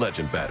Napa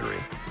Legend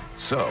battery.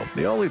 So,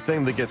 the only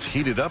thing that gets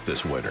heated up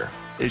this winter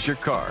is your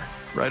car,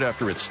 right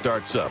after it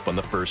starts up on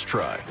the first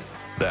try.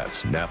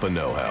 That's Napa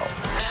know-how.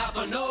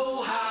 Napa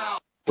know-how.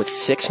 With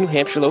 6 New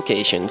Hampshire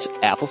locations,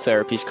 Apple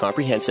Therapy's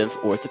comprehensive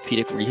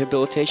orthopedic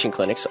rehabilitation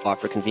clinics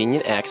offer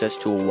convenient access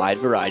to a wide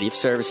variety of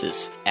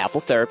services.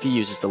 Apple Therapy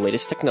uses the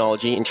latest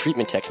technology and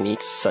treatment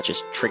techniques such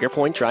as trigger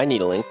point dry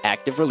needling,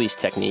 active release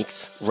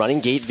techniques,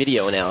 running gait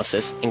video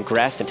analysis, and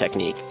Graston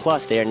technique.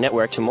 Plus, they are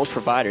networked to most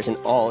providers in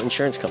all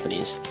insurance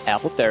companies.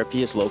 Apple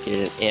Therapy is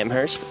located in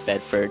Amherst,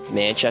 Bedford,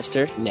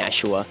 Manchester,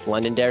 Nashua,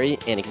 Londonderry,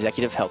 and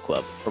Executive Health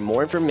Club. For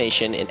more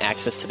information and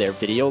access to their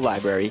video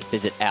library,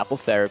 visit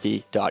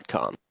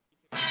appletherapy.com.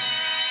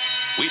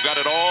 We've got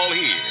it all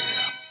here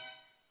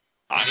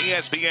on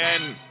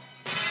ESPN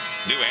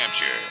New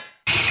Hampshire.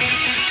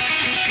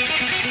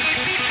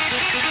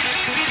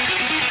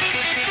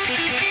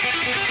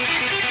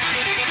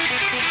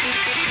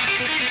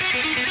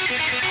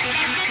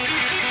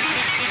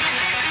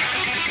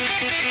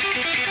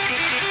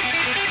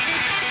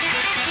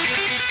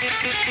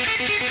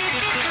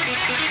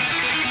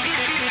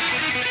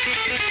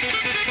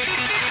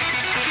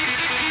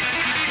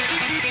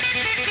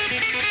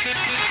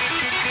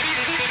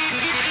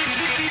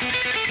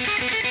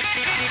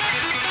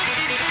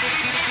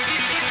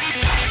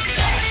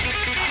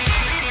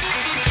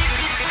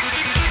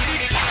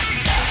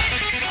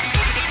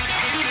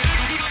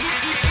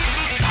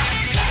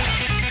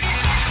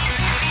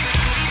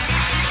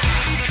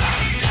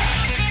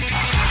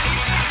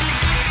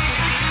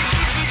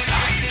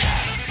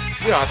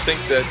 Yeah, I think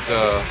that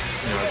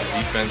as a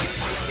defense,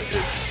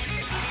 it's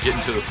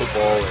getting to the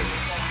football and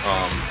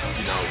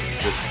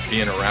just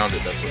being around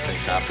it. That's when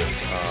things happen.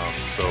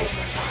 So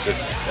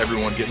just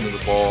everyone getting to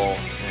the ball,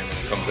 and when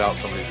it comes out,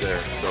 somebody's there.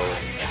 So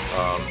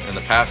in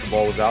the past, the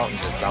ball was out and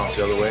it bounced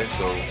the other way.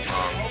 So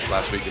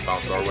last week it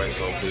bounced our way.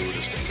 So hopefully we'll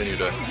just continue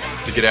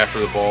to get after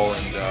the ball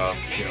and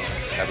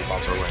have it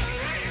bounce our way.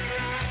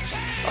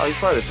 He's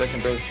probably the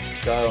second best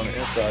guy on the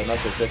inside, and I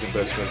say second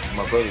best because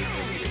my brother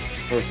is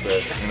first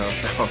best,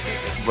 So,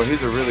 but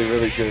he's a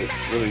really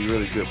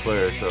good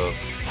player. So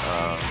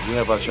we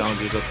have our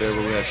challenges up there,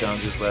 but we had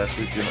challenges last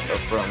week up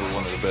front with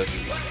one of the best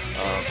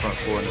front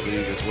four in the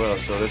league as well.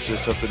 So that's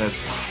just something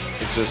it's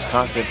just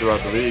constant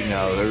throughout the league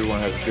now. Everyone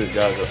has good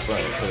guys up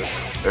front because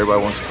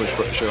everybody wants to push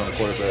pressure on the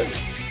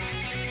quarterbacks.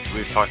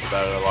 We've talked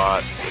about it a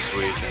lot this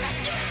week,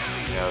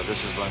 and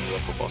this is when the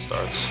football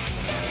starts.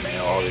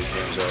 All these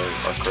games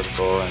are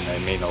critical, and they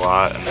mean a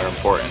lot, and they're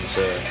important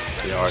to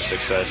our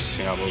success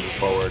moving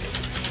forward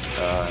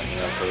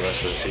for the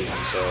rest of the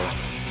season. So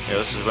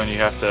this is when you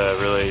have to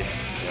really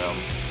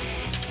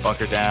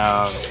bunker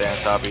down, stay on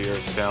top of your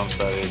film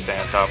studies, stay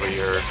on top of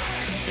your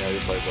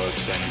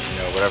playbooks, and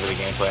whatever the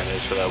game plan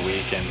is for that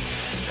week, and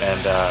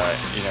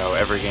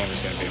every game is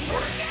going to be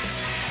important.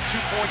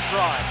 2-point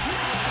try.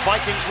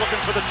 Vikings looking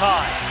for the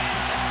tie.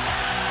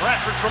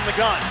 Bradford from the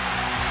gun.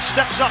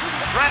 Steps up.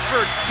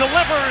 Bradford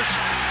delivers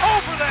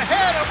over the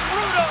head of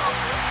Rudolph.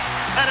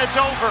 And it's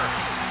over.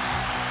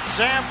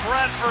 Sam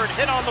Bradford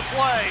hit on the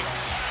play.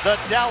 The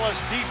Dallas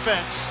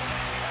defense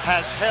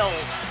has held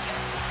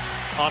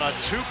on a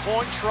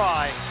 2-point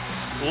try,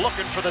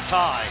 looking for the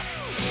tie.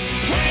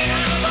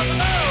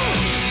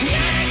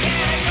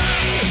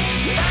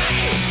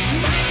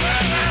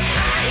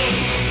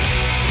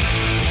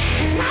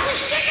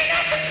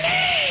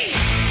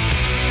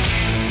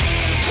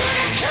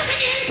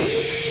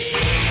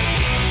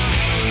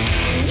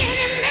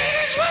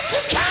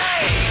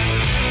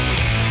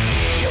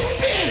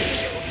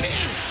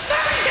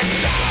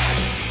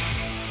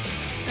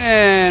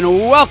 And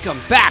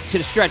welcome back to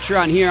the Stretch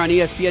Run here on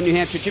ESPN New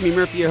Hampshire. Jimmy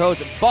Murphy, your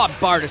host. Bob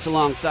Bardis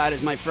alongside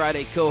as my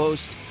Friday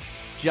co-host.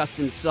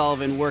 Justin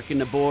Sullivan working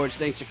the boards.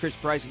 Thanks to Chris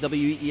Price at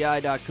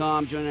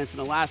WEEI.com joining us in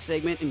the last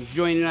segment. And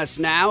joining us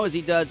now, as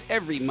he does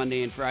every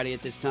Monday and Friday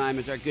at this time,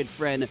 is our good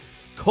friend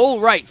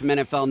Cole Wright from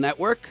NFL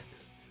Network.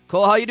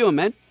 Cole, how you doing,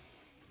 man?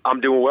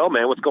 I'm doing well,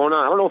 man. What's going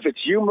on? I don't know if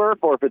it's you, Murph,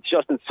 or if it's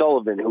Justin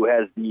Sullivan who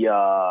has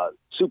the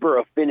super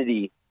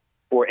affinity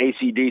for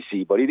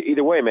AC/DC, but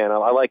either way, man,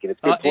 I like it.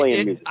 It's good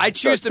playing music. I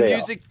choose the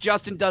music.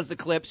 Justin does the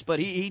clips, but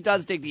he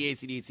does dig the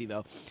AC/DC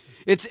though.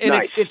 It's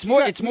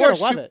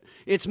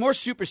more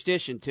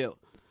superstition too.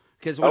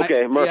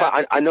 Murph,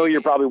 I know you're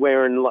probably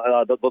wearing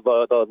the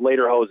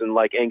lederhosen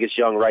like Angus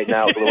Young right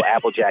now with a little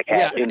Applejack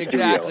hat in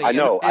exactly.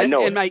 studio. I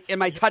know. And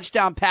my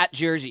touchdown Pat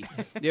jersey.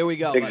 There we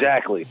go.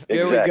 Exactly.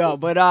 There we go.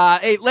 But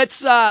hey,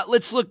 let's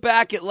look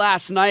back at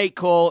last night,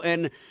 Cole,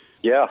 and.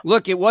 Yeah.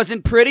 Look, it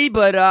wasn't pretty,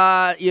 but,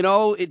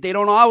 they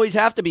don't always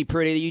have to be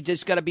pretty. You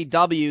just got to be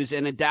W's,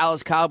 and the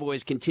Dallas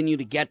Cowboys continue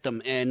to get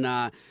them. And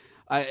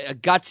A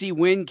gutsy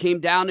win came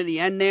down to the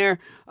end there.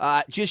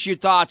 Just your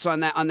thoughts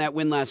on that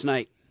win last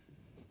night.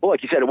 Well,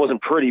 like you said, it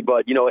wasn't pretty,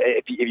 but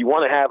if you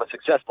want to have a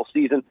successful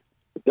season,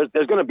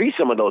 there's going to be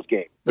some of those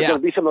games. There's going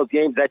to be some of those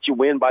games that you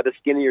win by the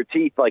skin of your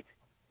teeth. Like,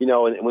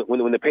 and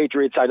when the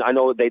Patriots, I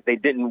know they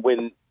didn't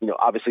win,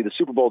 obviously the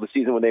Super Bowl this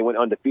season when they went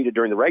undefeated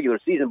during the regular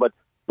season, but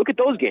look at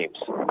those games.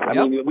 I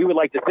mean, we would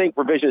like to think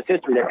revisionist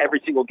history that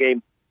every single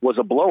game was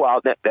a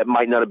blowout. That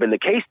might not have been the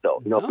case,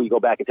 though. If we go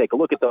back and take a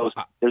look at those,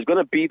 there's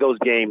going to be those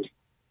games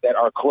that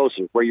are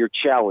closer, where you're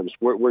challenged,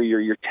 where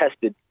you're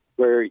tested,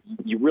 where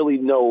you really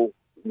know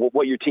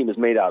what your team is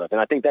made out of. And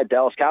I think that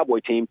Dallas Cowboy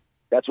team,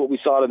 that's what we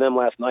saw out of them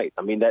last night.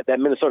 I mean, that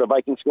Minnesota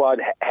Vikings squad,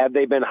 have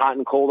they been hot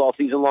and cold all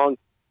season long?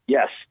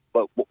 Yes.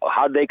 But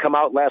how did they come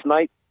out last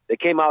night? They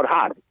came out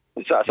hot.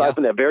 Aside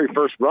from that very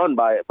first run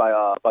by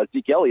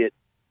Zeke Elliott,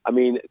 I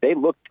mean, they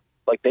looked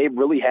like they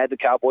really had the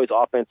Cowboys'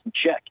 offense in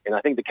check. And I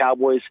think the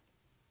Cowboys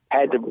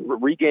had to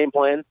re-game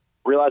plan,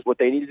 realize what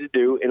they needed to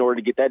do in order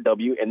to get that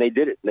W, and they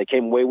did it. They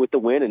came away with the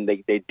win, and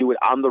they do it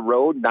on the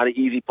road. Not an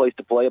easy place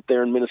to play up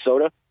there in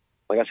Minnesota.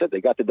 Like I said,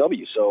 they got the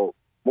W. So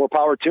more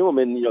power to them.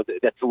 And,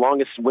 that's the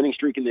longest winning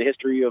streak in the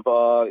history of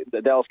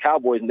the Dallas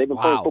Cowboys, and they've been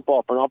playing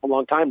football for an awful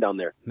long time down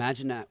there.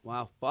 Imagine that.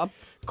 Wow. Bob?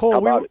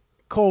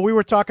 Cole, we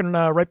were talking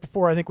right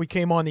before I think we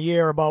came on the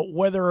air about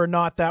whether or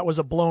not that was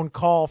a blown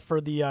call for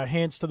the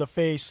hands to the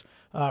face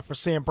for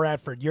Sam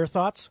Bradford. Your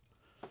thoughts?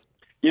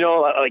 I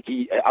don't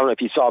know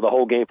if you saw the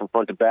whole game from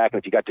front to back, and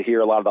if you got to hear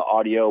a lot of the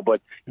audio,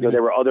 but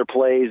there were other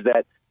plays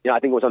that I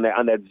think it was on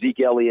that Zeke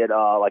Elliott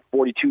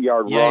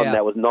 42-yard run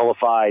that was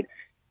nullified.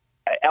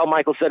 Al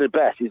Michaels said it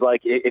best. He's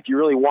like, if you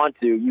really want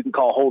to, you can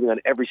call holding on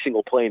every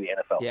single play in the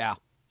NFL. Yeah.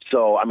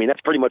 So I mean,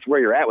 that's pretty much where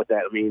you're at with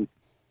that. I mean,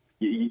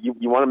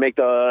 you want to make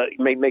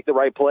the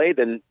right play,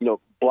 then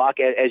block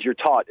as you're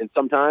taught. And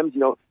sometimes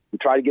you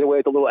try to get away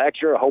with a little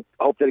extra,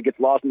 hope that it gets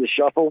lost in the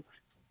shuffle.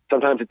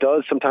 Sometimes it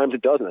does, sometimes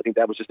it doesn't. I think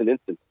that was just an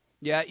instant.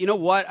 Yeah, you know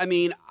what? I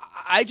mean,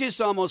 I just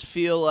almost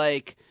feel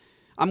like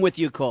I'm with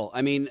you, Cole.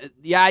 I mean,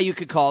 yeah, you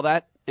could call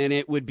that, and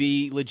it would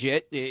be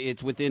legit.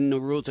 It's within the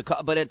rules to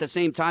call, but at the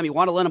same time, you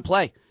want to let them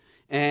play.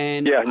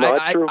 And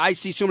I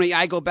see so many.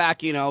 I go back,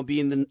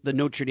 being the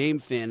Notre Dame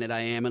fan that I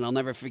am, and I'll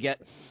never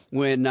forget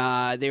when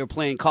they were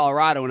playing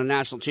Colorado in a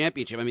national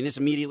championship. I mean, this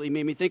immediately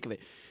made me think of it.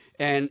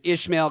 And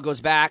Ishmael goes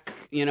back,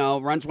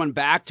 runs one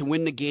back to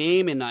win the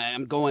game, and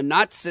I'm going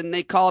nuts, and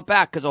they call it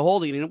back because of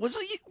holding. And it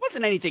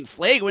wasn't anything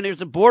flagrant. When there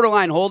was a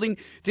borderline holding,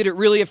 did it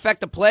really affect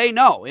the play?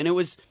 No, and it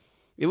was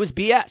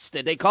BS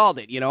that they called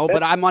it,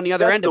 But I'm on the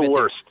other end of it. That's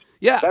the worst.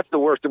 Yeah, that's the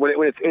worst. When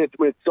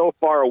it's so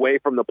far away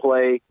from the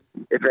play,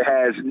 if it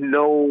has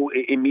no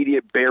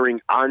immediate bearing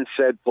on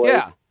said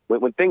play,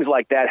 when things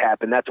like that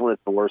happen, that's when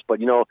it's the worst. But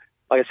like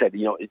I said,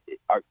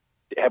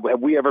 have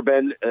we ever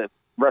been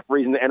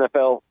referees in the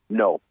NFL?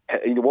 No.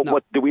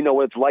 What do we know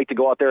what it's like to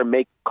go out there and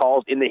make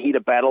calls in the heat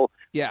of battle?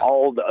 Yeah.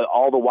 All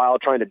the while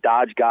trying to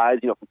dodge guys,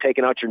 from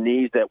taking out your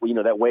knees that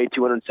that weigh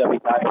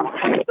 275.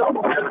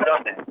 No, I haven't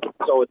done that.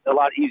 So it's a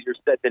lot easier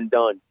said than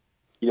done.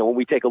 When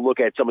we take a look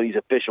at some of these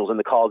officials and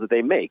the calls that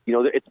they make,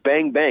 it's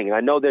bang bang. And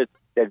I know that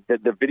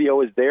the video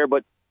is there,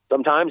 but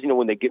sometimes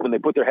when they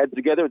put their heads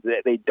together,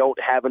 they don't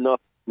have enough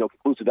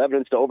conclusive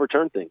evidence to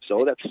overturn things.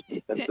 So that's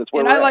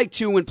where. And I like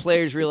too when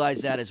players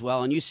realize that as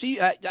well. And you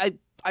see,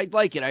 I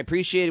like it. I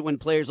appreciate it when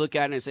players look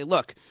at it and say,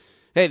 "Look,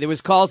 hey, there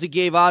was calls he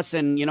gave us,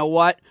 and you know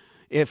what?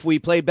 If we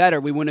played better,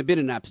 we wouldn't have been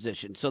in that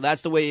position." So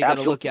that's the way you got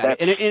to look at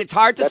it. And it's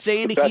hard to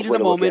say in the heat of the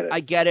moment.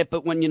 I get it,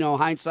 but when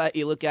hindsight,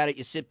 you look at it,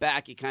 you sit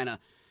back, you kind of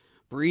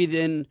breathe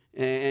in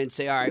and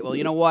say, all right, well,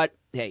 you know what?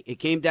 Hey, it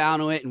came down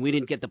to it, and we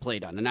didn't get the play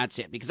done, and that's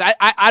it. Because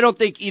I don't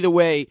think either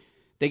way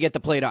they get the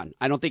play done.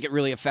 I don't think it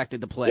really affected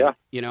the play.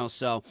 Yeah.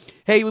 So,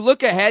 hey, we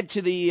look ahead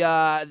to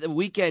the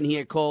weekend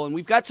here, Cole, and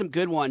we've got some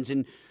good ones.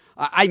 And,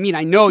 I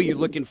know you're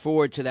looking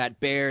forward to that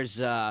Bears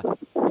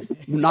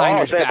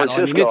Niners battle.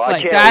 I mean, it's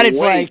like that. It's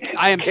like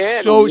I am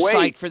so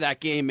psyched for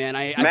that game, man.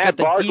 I got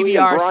the Barkley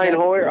DVR and Brian set.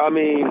 Hoyer. I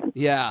mean,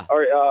 yeah.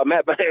 Or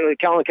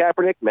Colin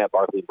Kaepernick, Matt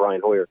Barkley, and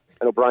Brian Hoyer.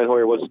 I know Brian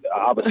Hoyer was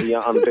obviously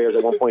on the Bears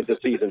at one point this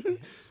season,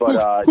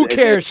 but who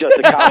cares? It's just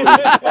a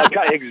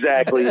comedy,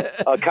 exactly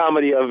a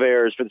comedy of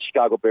errors for the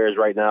Chicago Bears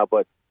right now.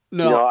 But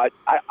no,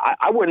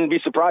 I wouldn't be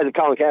surprised if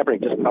Colin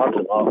Kaepernick just talks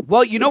him up.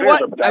 Well, you know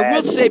what? I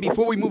will say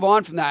before we move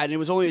on from that, and it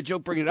was only a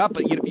joke bringing it up,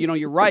 but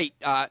you're right.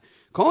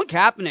 Colin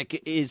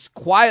Kaepernick is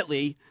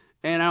quietly,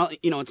 and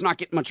it's not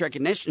getting much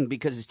recognition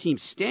because his team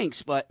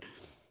stinks. But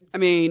I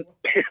mean,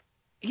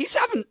 he's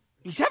having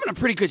a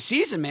pretty good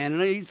season, man.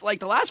 And he's like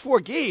the last 4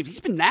 games, he's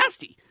been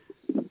nasty.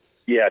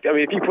 Yeah, I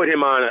mean, if you put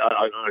him on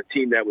a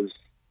team that was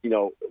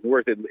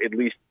worth at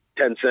least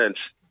 10 cents.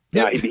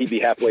 Yeah, he'd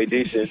be halfway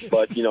decent,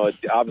 but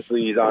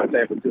obviously he's on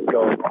San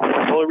Francisco.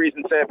 The only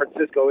reason San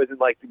Francisco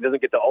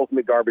doesn't get the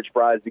ultimate garbage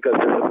prize because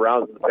there's the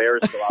Browns and the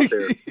Bears still out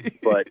there.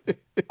 But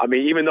I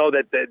mean, even though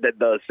that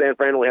the San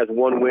Fran only has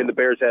 1 win, the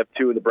Bears have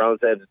 2, and the Browns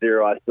have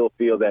 0, I still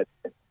feel that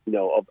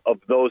of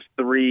those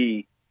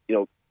 3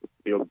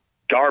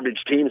 garbage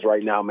teams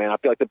right now, man, I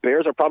feel like the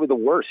Bears are probably the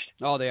worst.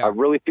 Oh, they are. I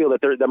really feel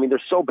that they're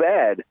so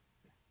bad,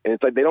 and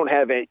it's like they don't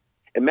have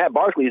And Matt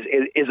Barkley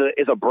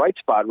is a bright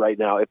spot right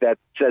now, if that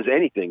says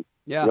anything.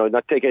 Yeah. You know,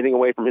 not take anything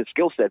away from his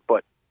skill set,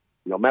 but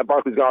you know, Matt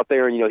Barkley's gone out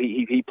there and, you know,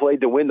 he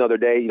played to win the other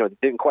day. You know,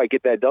 didn't quite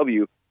get that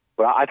W.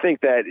 But I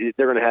think that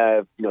they're going to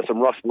have, you know, some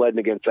rough sledding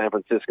against San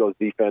Francisco's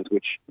defense,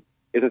 which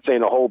isn't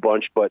saying a whole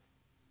bunch, but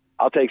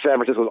I'll take San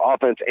Francisco's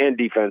offense and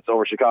defense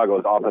over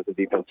Chicago's offense and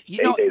defense 8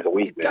 days a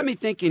week. It got me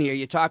thinking here.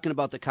 You're talking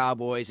about the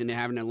Cowboys, and they're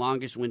having their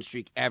longest win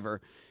streak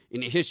ever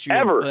in the history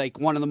of, like,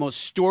 one of the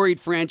most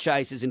storied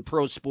franchises in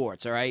pro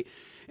sports, all right?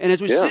 And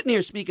as we're sitting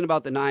here speaking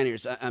about the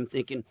Niners, I'm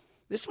thinking –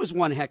 this was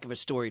one heck of a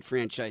storied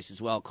franchise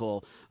as well,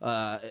 Cole,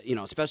 you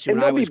know, especially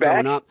when I was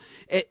growing up.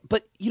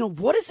 But, you know,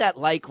 what is that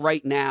like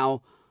right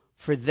now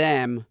for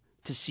them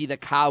to see the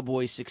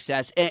Cowboys'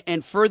 success?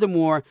 And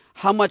furthermore,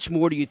 how much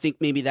more do you think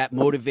maybe that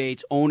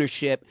motivates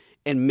ownership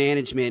and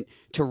management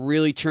to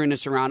really turn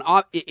this around?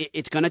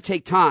 It's going to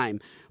take time.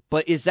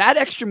 But is that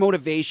extra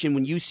motivation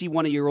when you see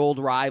one of your old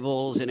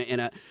rivals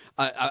and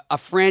a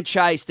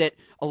franchise that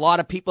a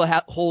lot of people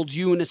hold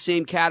you in the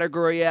same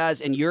category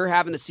as, and you're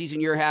having the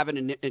season you're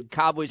having, and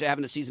Cowboys are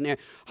having the season there?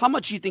 How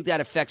much do you think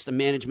that affects the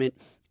management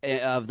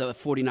of the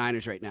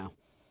 49ers right now?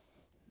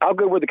 How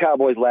good were the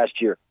Cowboys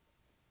last year?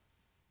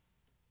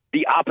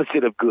 The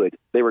opposite of good.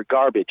 They were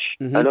garbage.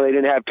 Mm-hmm. I know they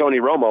didn't have Tony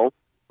Romo,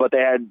 but they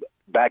had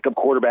backup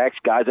quarterbacks,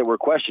 guys that were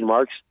question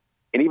marks.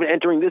 And even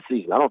entering this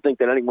season, I don't think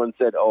that anyone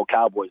said, oh,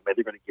 Cowboys, man,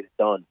 they're going to get it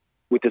done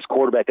with this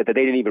quarterback that they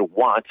didn't even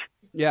want.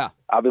 Yeah.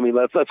 I mean,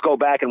 let's go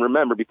back and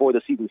remember before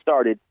the season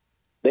started,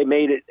 they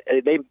made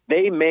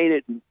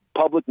it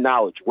public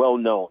knowledge, well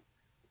known,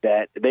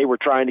 that they were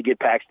trying to get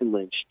Paxton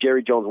Lynch.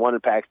 Jerry Jones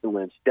wanted Paxton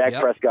Lynch. Dak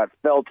Prescott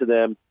fell to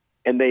them,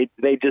 and they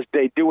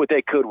do what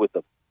they could with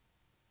them.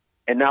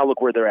 And now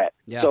look where they're at.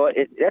 Yeah. So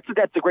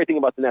that's the great thing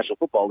about the National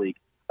Football League.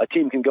 A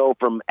team can go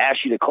from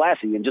ashy to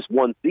classy in just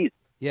one season.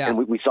 Yeah.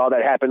 And we saw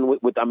that happen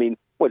with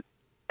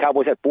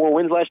Cowboys had 4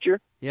 wins last year?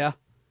 Yeah.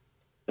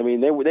 I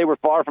mean, they were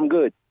far from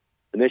good.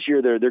 And this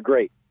year they're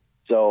great.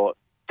 So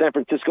San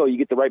Francisco, you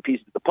get the right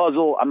pieces of the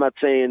puzzle. I'm not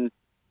saying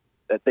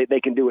that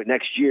they can do it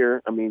next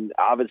year. I mean,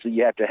 obviously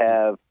you have to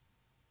have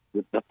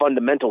the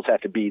fundamentals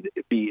have to be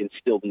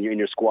instilled in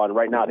your squad. And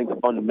right now I think the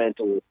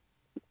fundamental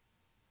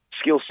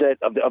skill set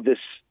of this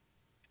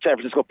San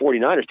Francisco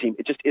 49ers team,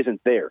 it just isn't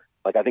there.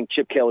 Like, I think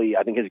Chip Kelly,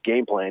 his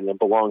game plan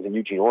belongs in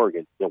Eugene,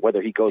 Oregon. You know,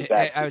 whether he goes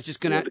back. I was just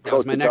going to. That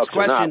was my next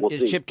question.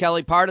 Is Chip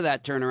Kelly part of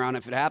that turnaround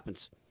if it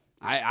happens?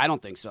 I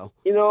don't think so.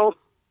 You know,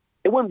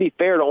 it wouldn't be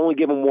fair to only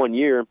give him 1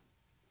 year.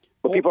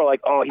 But people are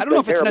like, oh, he's I don't know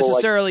if terrible. it's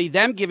necessarily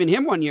them giving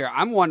him 1 year.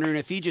 I'm wondering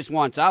if he just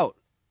wants out.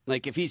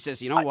 Like, if he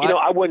says, you know what?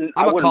 I wouldn't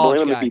I'm a college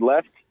blame him guy. if he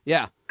left.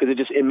 Yeah. Because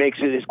it makes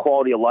his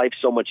quality of life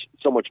so much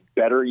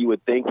better. You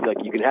would think, like,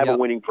 you can have a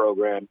winning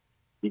program.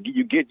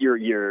 You get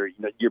your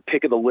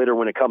pick of the litter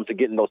when it comes to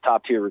getting those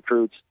top tier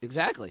recruits.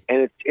 Exactly.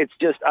 And it's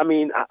just, I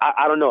mean,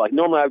 I don't know. Like,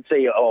 normally I would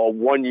say a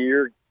 1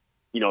 year,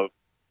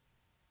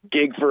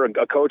 gig for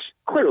a coach.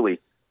 Clearly,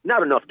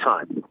 not enough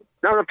time.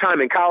 Not enough time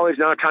in college.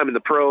 Not enough time in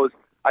the pros.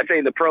 I say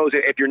in the pros,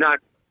 if you're not,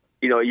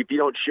 if you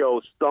don't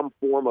show some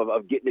form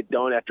of getting it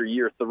done after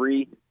year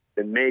 3,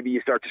 then maybe you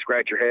start to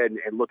scratch your head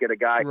and look at a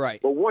guy. Right.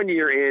 But 1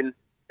 year in,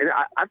 and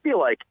I feel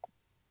like,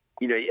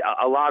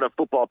 a lot of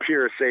football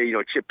purists say,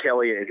 Chip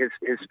Kelly and his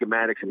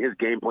schematics and his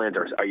game plans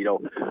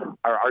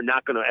are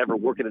not going to ever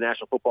work in the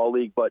National Football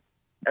League. But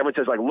everyone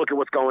says, like, look at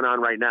what's going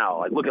on right now.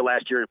 Like, look at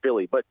last year in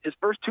Philly. But his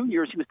first 2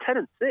 years, he was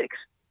 10-6.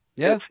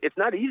 Yeah. It's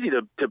not easy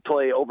to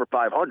play over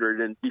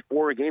 500 and be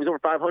 4 games over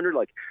 500.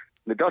 Like,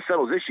 the dust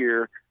settles this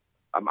year.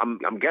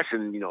 I'm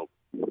guessing,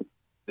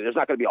 there's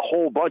not going to be a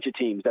whole bunch of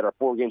teams that are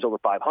 4 games over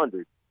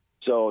 500.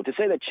 So to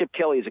say that Chip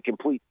Kelly is a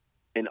complete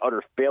and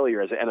utter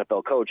failure as an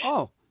NFL coach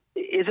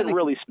isn't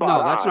really spot on.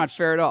 No, that's not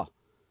fair at all.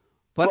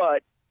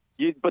 But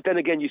then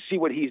again, you see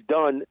what he's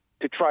done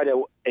to try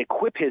to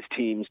equip his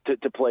teams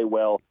to play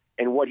well,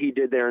 and what he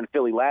did there in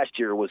Philly last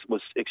year was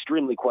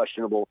extremely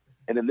questionable.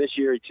 And then this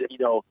year,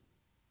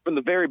 from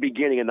the very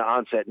beginning in the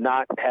onset,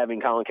 not having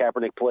Colin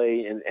Kaepernick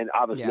play, and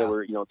obviously there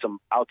were some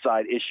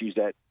outside issues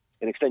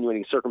and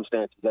extenuating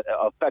circumstances that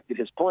affected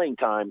his playing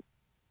time.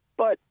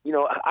 But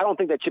I don't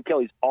think that Chip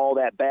Kelly's all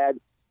that bad.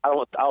 I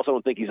also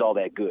don't think he's all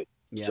that good.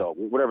 Yeah. So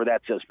whatever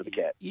that says for the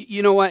Cat.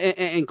 You know what?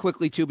 And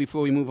quickly, too,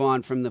 before we move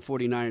on from the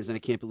 49ers, and I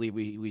can't believe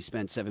we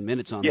spent 7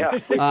 minutes on them.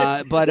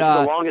 Yeah. But it's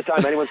the longest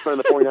time anyone's spent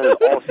on the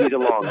 49ers all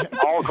season long,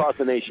 all across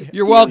the nation.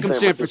 You're welcome,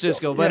 San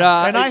Francisco. But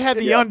and I had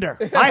the under.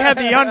 I had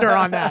the under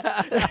on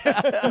that.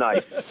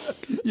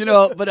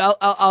 Nice. But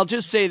I'll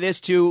just say this,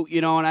 too,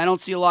 and I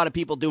don't see a lot of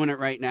people doing it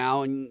right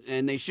now,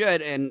 and they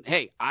should. And,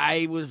 hey,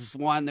 I was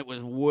one that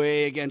was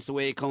way against the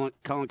way Colin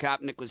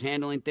Kaepernick was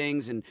handling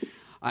things, and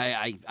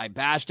I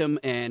bashed him,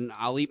 and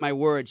I'll eat my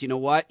words. You know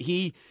what?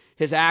 He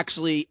has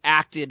actually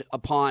acted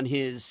upon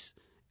his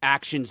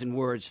actions and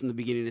words from the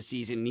beginning of the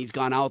season, and he's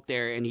gone out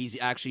there, and he's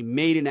actually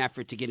made an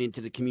effort to get into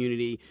the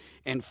community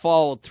and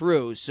followed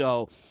through.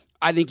 So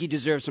I think he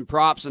deserves some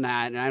props on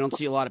that, and I don't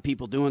see a lot of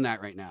people doing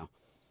that right now.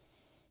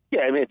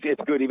 Yeah, I mean,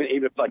 it's good, even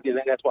if, like,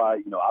 and that's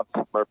why,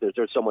 obviously, Murph,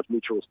 there's so much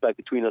mutual respect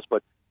between us,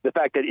 but the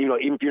fact that,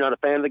 even if you're not a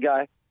fan of the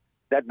guy,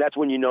 that's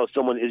when you know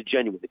someone is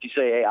genuine. If you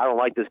say, hey, I don't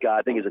like this guy,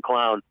 I think he's a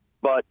clown,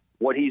 but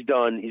what he's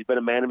done, he's been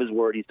a man of his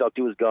word. He's stuck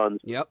to his guns.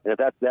 Yep. And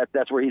if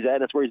that's where he's at,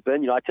 that's where he's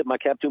been. I tip my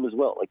cap to him as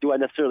well. Like, do I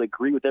necessarily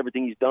agree with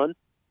everything he's done?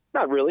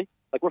 Not really.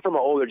 Like, we're from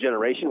an older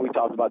generation. We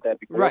talked about that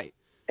before. Right.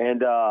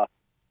 And I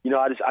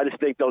just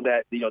think though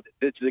that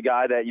this is a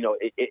guy that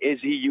is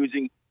he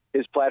using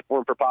his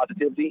platform for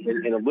positivity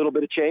and a little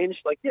bit of change?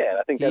 Like, yeah,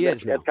 I think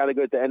that's kind of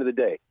good at the end of the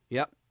day.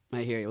 Yep.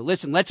 I hear you.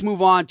 Listen, let's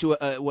move on to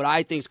what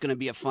I think is going to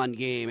be a fun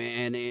game,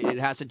 and it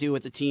has to do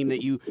with the team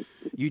that you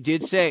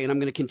did say, and I'm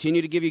going to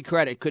continue to give you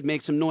credit, could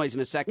make some noise in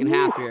the second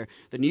half here.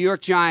 The New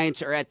York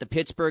Giants are at the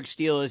Pittsburgh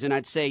Steelers, and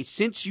I'd say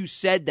since you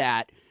said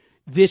that,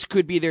 this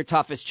could be their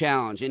toughest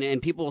challenge.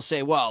 And people will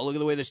say, well, look at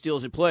the way the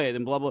Steelers have played,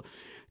 and blah, blah.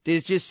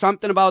 There's just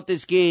something about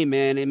this game,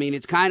 man. I mean,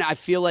 it's kind of, I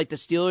feel like the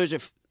Steelers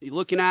are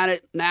looking at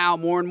it now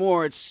more and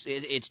more. It's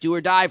do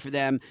or die for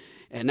them,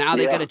 and now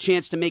they've got a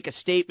chance to make a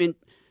statement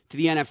to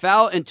the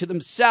NFL and to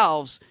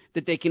themselves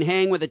that they can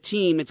hang with a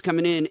team that's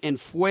coming in and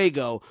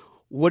fuego.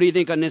 What do you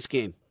think on this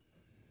game?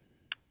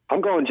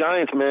 I'm going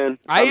Giants, man.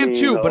 I am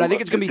too, but I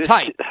think it's going to be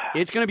tight.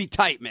 It's going to be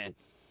tight, man.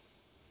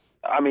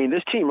 I mean,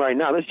 this team right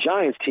now, this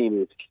Giants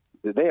team,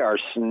 they are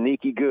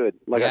sneaky good.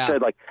 Like I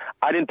said,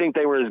 I didn't think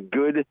they were as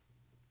good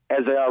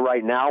as they are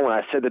right now when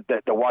I said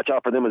that to watch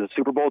out for them as a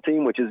Super Bowl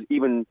team, which is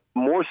even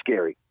more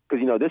scary.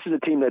 Because, this is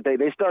a team that they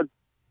start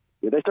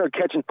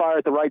catching fire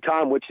at the right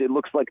time, which it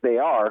looks like they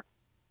are.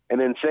 And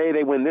then say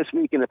they win this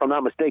week, and if I'm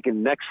not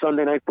mistaken, next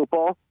Sunday Night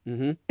Football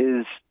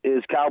is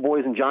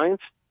Cowboys and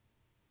Giants.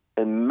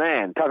 And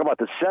man, talk about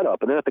the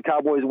setup. And then if the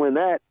Cowboys win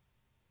that,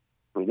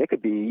 I mean, they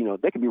could be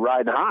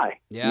riding high.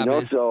 Yeah,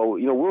 so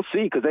we'll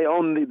see because they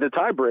own the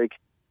tiebreak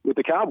with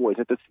the Cowboys.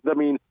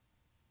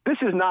 This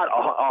is not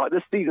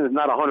this season is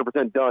not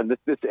 100% done.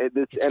 This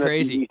NFC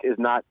crazy. East is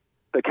not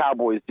the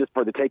Cowboys just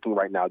for the taking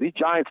right now. These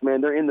Giants,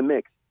 man, they're in the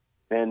mix,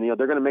 and they're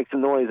going to make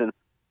some noise. And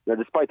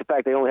despite the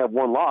fact they only have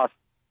one loss.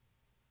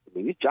 I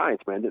mean, these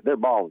Giants, man, they're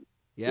balling.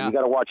 Yeah, you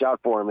got to watch out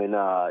for them. And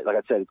like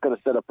I said, it's going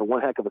to set up for one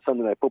heck of a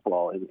Sunday Night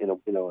Football in a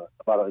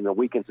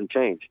week and some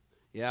change.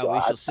 Yeah, so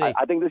we shall see.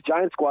 I think this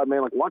Giants squad,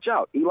 man, watch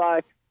out.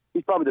 Eli,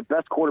 he's probably the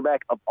best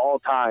quarterback of all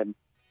time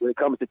when it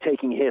comes to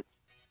taking hits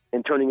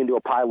and turning into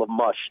a pile of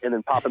mush and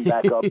then popping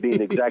back up, being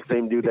the exact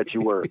same dude that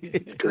you were.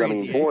 It's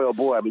crazy. I mean, boy, oh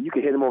boy, you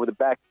could hit him over the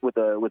back with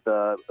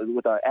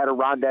a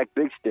Adirondack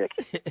big stick,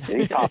 and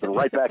he's popping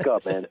right back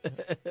up, man.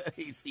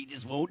 He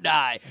just won't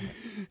die.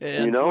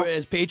 And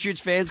as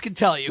Patriots fans can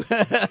tell you.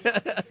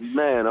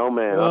 Man, oh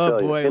man, oh I'll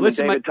tell boy, you.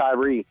 listen, David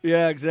Tyree.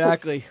 Yeah,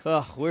 exactly.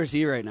 Oh, where's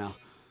he right now?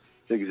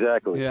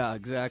 Exactly. Yeah,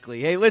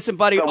 exactly. Hey, listen,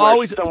 buddy.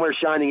 Somewhere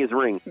shining his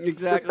ring.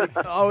 Exactly.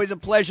 Always a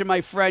pleasure,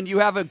 my friend. You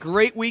have a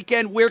great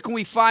weekend. Where can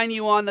we find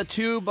you on the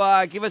tube?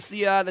 Give us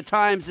the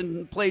times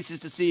and places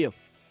to see you.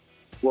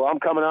 Well, I'm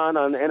coming on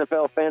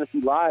NFL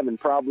Fantasy Live and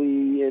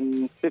probably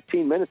in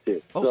 15 minutes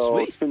here. Oh, so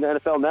sweet. Tune to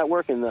NFL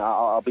Network, and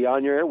I'll be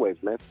on your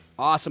airwaves, man.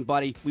 Awesome,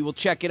 buddy. We will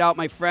check it out,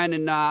 my friend,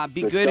 and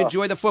be good. Stuff.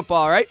 Enjoy the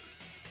football, all right?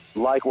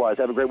 Likewise.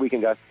 Have a great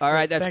weekend, guys. All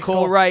right, that's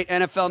Cole Wright,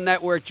 NFL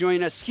Network.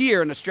 Join us here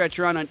on the Stretch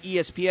Run on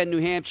ESPN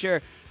New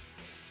Hampshire.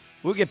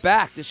 We'll get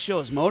back. This show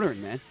is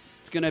motoring, man.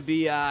 It's going to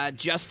be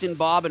Justin,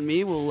 Bob, and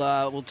me.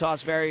 We'll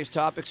toss various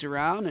topics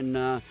around,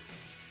 and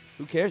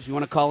who cares? You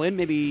want to call in,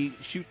 maybe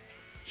shoot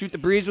the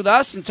breeze with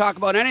us and talk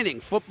about anything.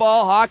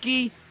 Football,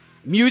 hockey,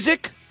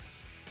 music.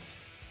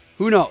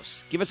 Who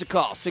knows? Give us a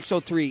call,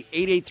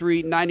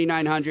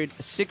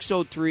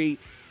 603-883-9900,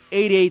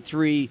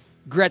 603-883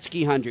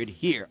 Gretzky 100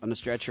 here on the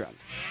Stretch Run.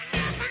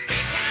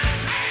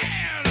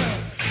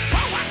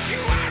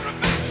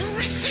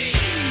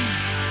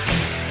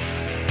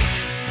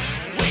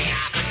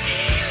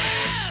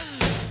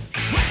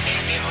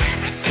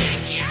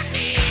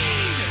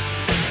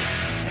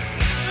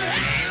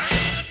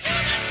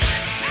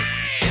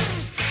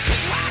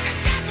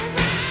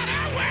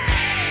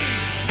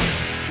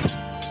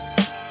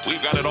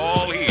 We've got it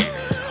all here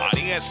on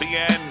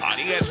ESPN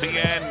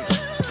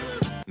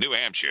New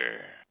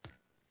Hampshire.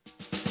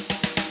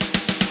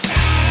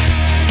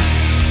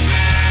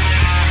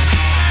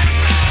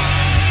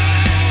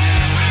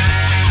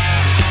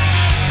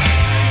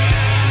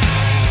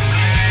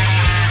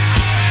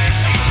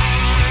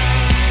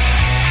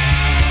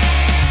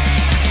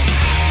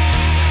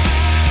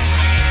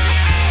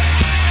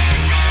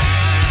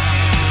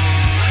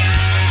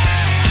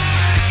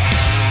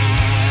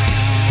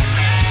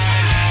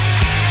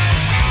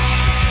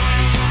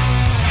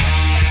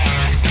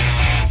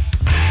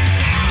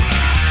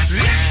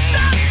 Yeah!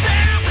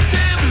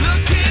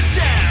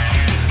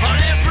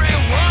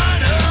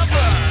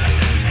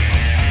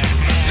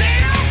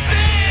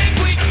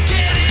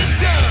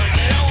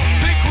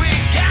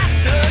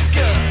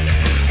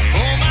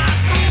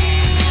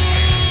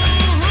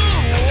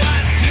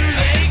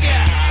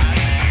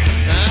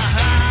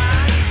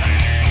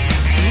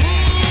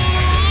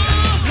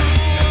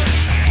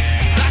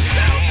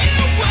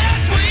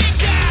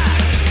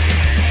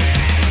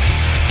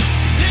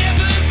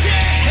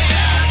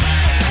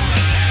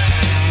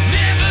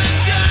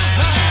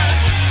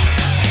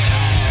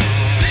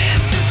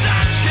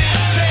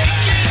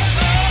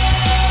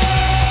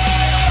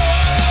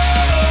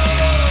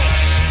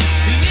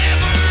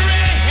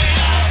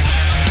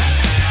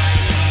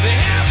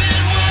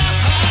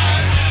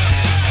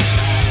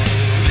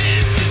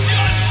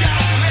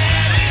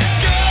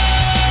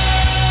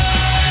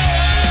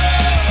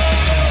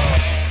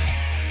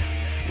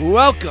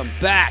 Welcome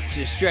back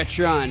to Stretch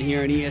Run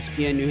here in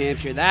ESPN New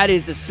Hampshire. That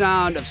is the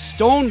sound of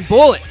Stone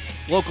Bullet,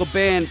 local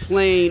band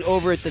playing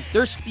over at the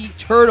Thirsty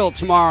Turtle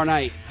tomorrow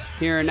night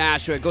here in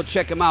Nashua. Go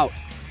check them out.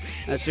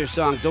 That's their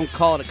song, Don't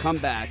Call It a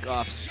Comeback,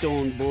 off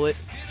Stone Bullet,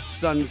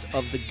 Sons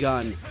of the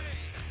Gun.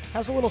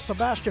 Has a little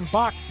Sebastian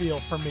Bach feel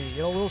for me,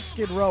 a little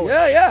Skid Row.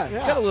 Yeah.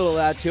 It's got a little of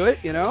that to it,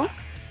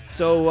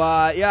 So,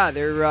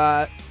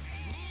 they're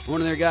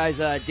one of their guys,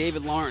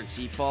 David Lawrence.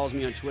 He follows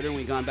me on Twitter, and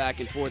we've gone back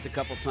and forth a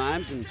couple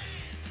times, and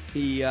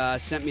he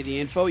sent me the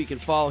info. You can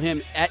follow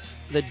him at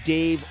the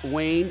Dave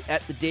Wayne,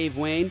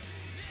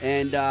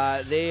 and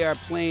they are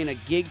playing a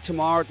gig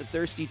tomorrow at the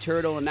Thirsty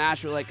Turtle in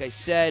Nashville, like I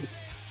said.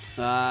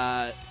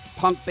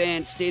 Punk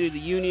band State of the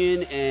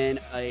Union and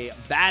a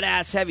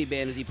badass heavy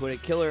band, as he put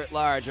it, Killer at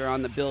Large, are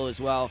on the bill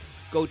as well.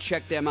 Go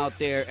check them out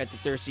there at the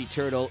Thirsty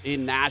Turtle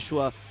in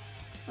Nashua.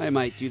 I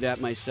might do that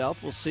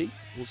myself. We'll see.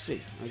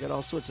 I got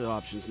all sorts of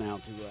options now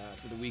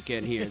for the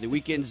weekend here. The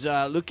weekend's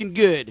looking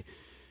good.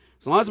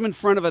 As long as I'm in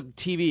front of a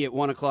TV at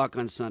 1 o'clock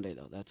on Sunday,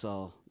 though, that's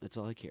all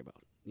I care about.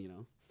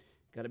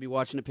 Got to be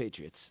watching the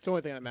Patriots. It's the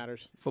only thing that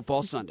matters.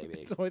 Football Sunday, baby.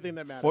 It's the only thing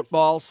that matters.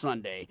 Football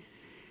Sunday.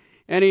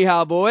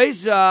 Anyhow,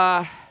 boys,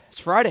 it's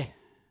Friday.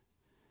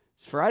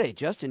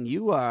 Justin,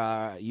 you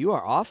are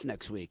off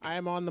next week. I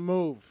am on the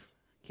move.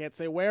 Can't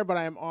say where, but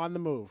I am on the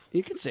move.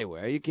 You can say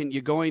where.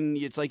 You're going.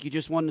 It's like you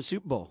just won the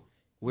Super Bowl.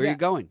 Where are you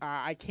going?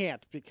 I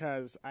can't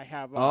because I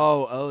have.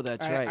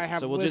 That's right. I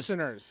have so we'll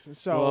listeners.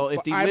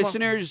 If the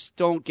listeners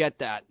don't get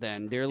that,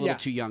 then they're a little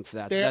too young for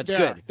that. So that's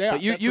good.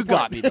 But you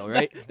got me though,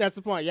 right? That's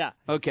the point. Yeah.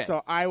 Okay.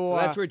 So I will. So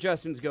that's where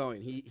Justin's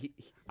going.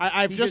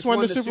 I've just won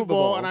the Super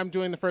Bowl, and I'm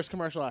doing the first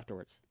commercial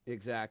afterwards.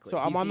 Exactly. So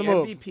I'm on the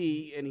move. move.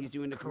 MVP, and he's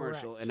doing the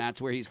commercial, and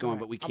that's where he's going.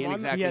 But we can't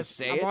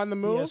say it. I'm on the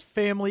move. He has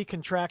family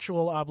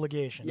contractual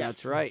obligations. Yes.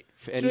 That's right.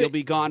 And you'll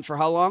be gone for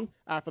how long?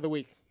 For the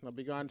week. I'll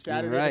be gone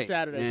Saturday to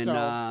Saturday.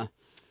 And,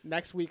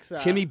 next week's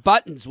Timmy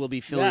Buttons will be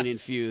filling in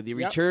for you. The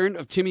return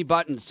of Timmy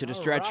Buttons to the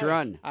Stretch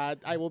Run.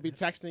 I will be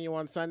texting you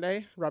on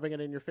Sunday, rubbing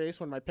it in your face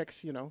when my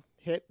picks,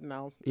 hit, and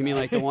I'll. You mean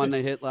like the one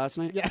that hit last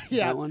night? Yeah.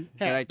 That one.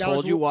 That I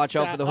told you, watch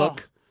out for the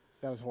hook.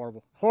 That was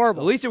horrible.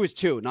 Horrible. At least it was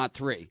 2, not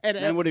 3. And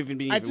then would have been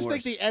even worse. I just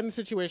think the end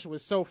situation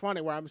was so funny,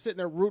 where I'm sitting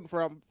there rooting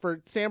for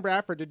Sam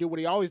Bradford to do what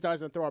he always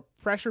does and throw a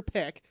pressure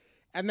pick.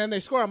 And then they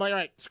score. I'm like, all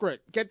right, screw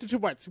it. Get to 2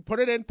 points. Put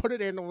it in,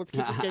 and let's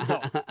keep this game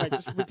going.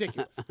 Just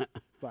ridiculous.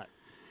 But.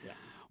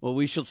 Well,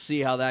 we shall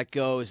see how that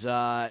goes.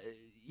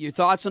 Your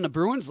thoughts on the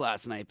Bruins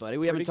last night, buddy?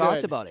 We haven't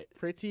talked about it.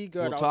 Pretty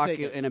good. We'll talk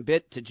in a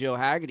bit to Joe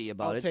Haggerty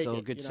about it, so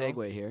good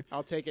segue here.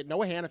 I'll take it.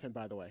 Noah Hannafin,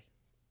 by the way,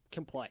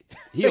 can play.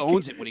 He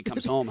owns it when he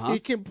comes home, huh? He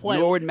can play.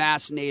 Norwood,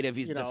 Mass native.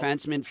 He's a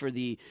defenseman for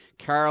the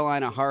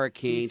Carolina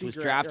Hurricanes. Was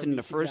drafted in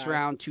the first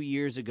round 2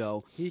 years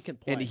ago. He can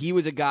play. And he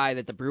was a guy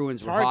that the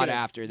Bruins were hot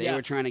after. They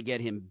were trying to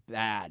get him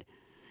bad.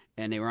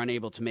 And they were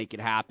unable to make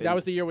it happen. That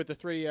was the year with the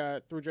three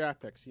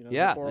draft picks.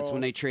 That's when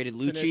they traded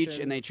Lucic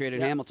and they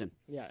traded Hamilton.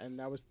 Yeah, and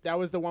that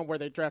was the one where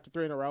they drafted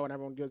 3 in a row, and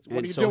everyone goes,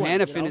 "What are you doing?"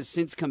 And so Hannafin has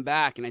since come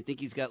back, and I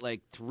think he's got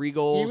like 3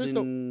 goals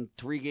in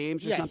 3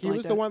 games or something like that. He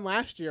was the one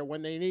last year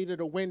when they needed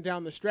a win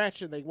down the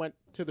stretch, and they went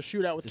to the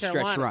shootout with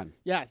Carolina. Stretch run.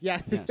 Yeah.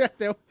 Yes.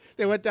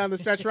 they went down the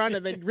stretch run,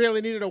 and they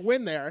really needed a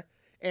win there,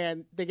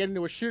 and they get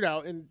into a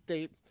shootout, and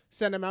they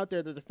send him out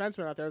there. The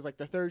defenseman out there is like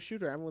the third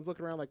shooter. Everyone's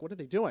looking around like, "What are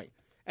they doing?"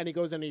 And he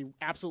goes and he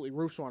absolutely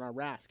roofs one on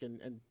Rask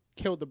and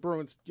killed the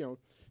Bruins,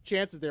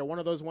 chances there. One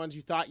of those ones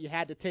you thought you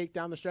had to take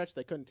down the stretch,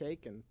 they couldn't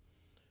take. And,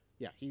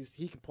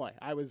 he can play.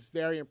 I was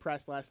very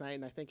impressed last night,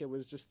 and I think it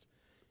was just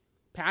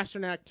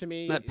Pasternak to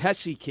me. That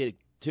Pesci kid,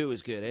 too,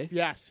 is good, eh?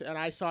 Yes, and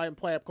I saw him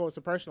play up close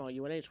and personal at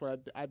UNH, where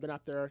I've been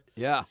up there.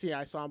 Yeah. See,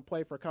 I saw him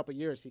play for a couple of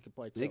years. He could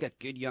play, too. They got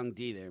good young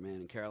D there, man,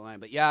 in Carolina.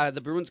 But,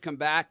 the Bruins come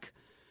back.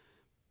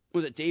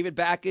 Was it David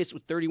Backes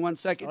with 31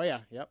 seconds? Oh, yeah,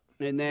 yep.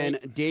 And then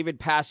David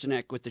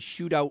Pasternak with the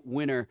shootout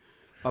winner,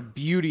 a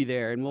beauty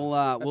there. And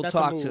we'll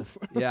talk to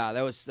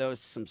that was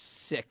some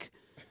sick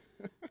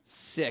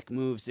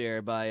moves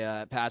there by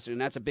Pasternak.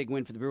 And that's a big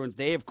win for the Bruins.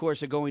 They, of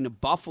course, are going to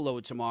Buffalo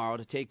tomorrow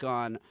to take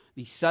on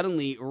the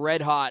suddenly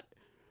red-hot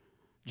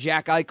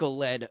Jack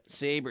Eichel-led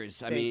Sabres.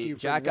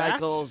 Jack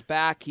Eichel's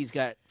back. He's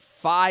got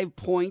 5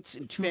 points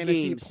in 2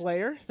 Fantasy games.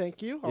 Player,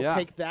 thank you. I'll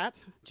take that.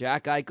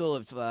 Jack Eichel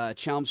of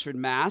Chelmsford,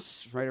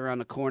 Mass, right around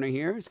the corner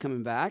here. He's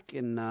coming back.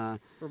 And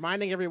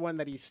reminding everyone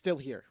that he's still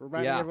here.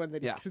 Reminding everyone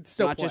that he can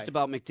still Not play. just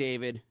about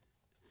McDavid.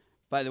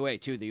 By the way,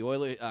 too, the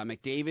Oilers,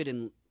 McDavid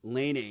and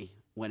Laney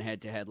went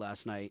head-to-head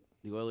last night.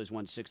 The Oilers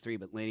won 6-3,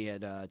 but Laney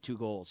had 2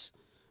 goals.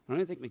 I don't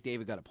even think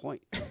McDavid got a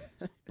point.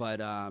 But,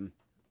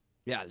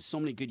 there's so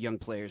many good young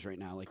players right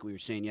now, like we were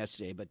saying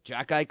yesterday. But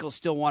Jack Eichel's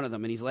still one of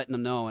them, and he's letting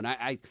them know. And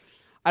I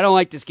don't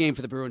like this game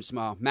for the Bruins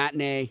tomorrow.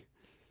 Matinee.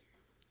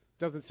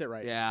 Doesn't sit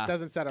right. Yeah.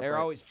 Doesn't set up They're right.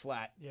 always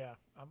flat. Yeah.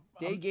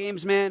 Day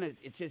games, man,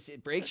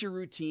 it breaks your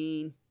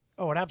routine.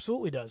 Oh, it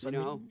absolutely does. You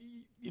know?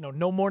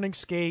 No morning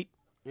skate.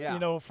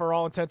 Yeah. For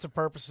all intents and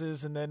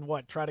purposes, and then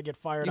try to get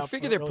fired up. You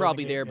figure they're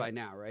probably there by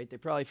now, right? They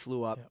probably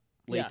flew up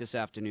late this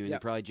afternoon. Yeah. They're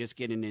probably just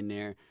getting in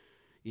there.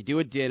 You do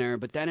a dinner,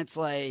 but then it's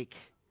like,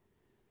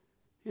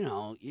 you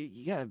know,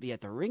 you got to be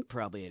at the rink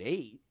probably at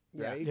 8,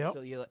 right? Yep.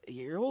 So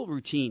your whole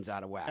routine's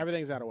out of whack.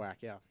 Everything's out of whack,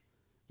 yeah.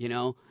 You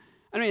know?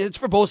 I mean, it's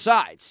for both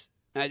sides.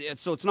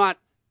 So it's not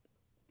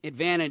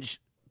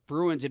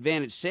Bruins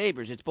advantage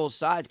Sabres. It's both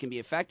sides can be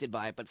affected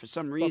by it, but for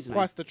some reason...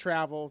 Plus the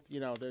travel,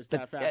 there's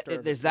that factor.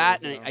 There's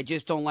that, and I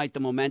just don't like the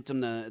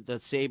momentum the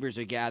Sabres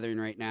are gathering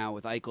right now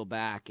with Eichel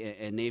back,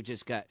 and they've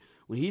just got...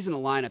 When he's in the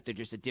lineup, they're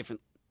just a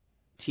different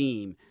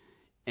team,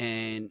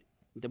 and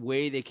the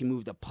way they can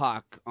move the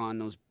puck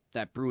on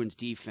that Bruins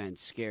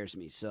defense scares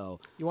me. So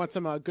you want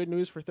some good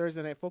news for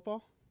Thursday Night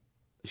Football?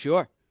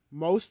 Sure.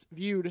 Most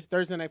viewed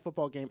Thursday Night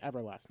Football game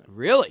ever last night.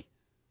 Really?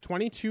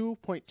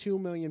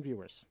 22.2 million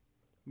viewers.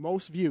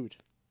 Most viewed.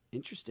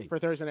 Interesting. For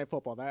Thursday Night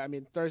Football.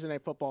 Thursday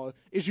Night Football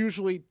is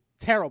usually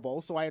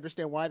terrible, so I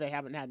understand why they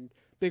haven't had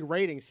big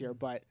ratings here,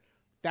 but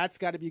that's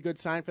got to be a good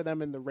sign for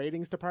them in the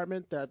ratings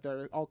department, that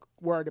they're all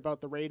worried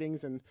about the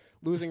ratings and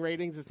losing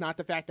ratings. It's not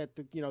the fact that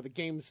the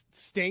games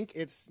stink.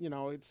 It's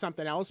it's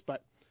something else,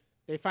 but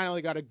they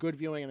finally got a good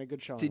viewing and a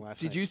good showing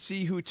last night. Did you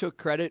see who took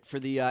credit for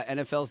the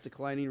NFL's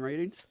declining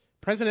ratings?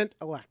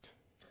 President-elect.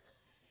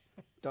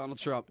 Donald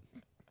Trump.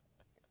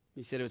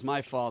 He said it was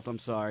my fault. I'm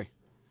sorry.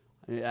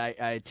 I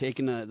had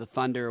taken the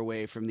thunder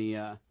away from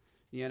the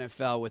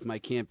NFL with my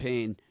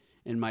campaign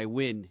and my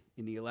win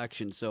in the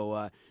election.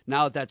 So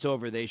now that that's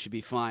over, they should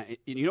be fine.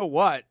 And you know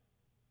what?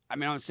 I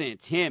mean, I'm not saying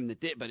it's him that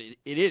did, but it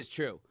is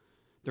true.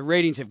 The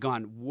ratings have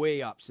gone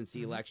way up since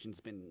the election's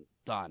been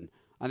done,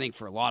 I think,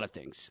 for a lot of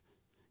things.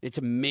 It's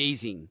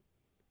amazing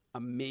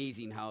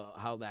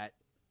how that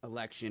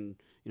election,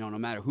 no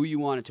matter who you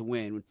wanted to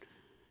win,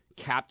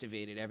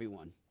 captivated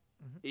everyone.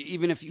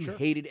 Even if you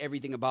hated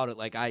everything about it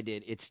like I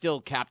did, it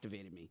still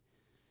captivated me.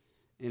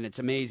 And it's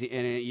amazing.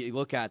 And you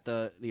look at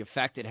the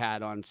effect it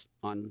had on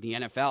the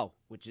NFL,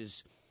 which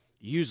is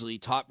usually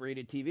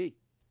top-rated TV.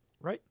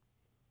 Right.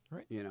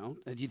 Do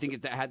you think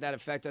it had that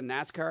effect on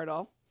NASCAR at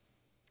all?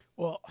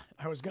 Well,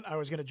 I was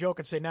gonna joke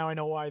and say now I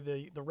know why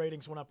the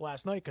ratings went up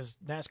last night, because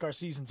NASCAR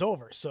season's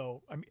over.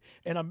 So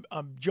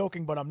I'm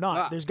joking, but I'm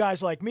not. There's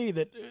guys like me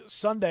that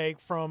Sunday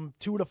from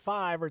 2 to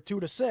 5 or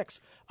 2 to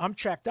 6, I'm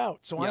checked out.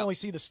 So I only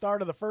see the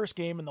start of the first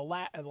game and the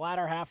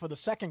latter half of the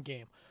second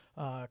game,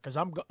 because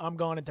I'm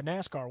gone into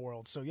NASCAR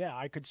world. So yeah,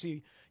 I could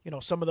see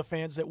some of the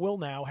fans that will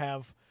now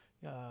have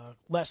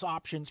less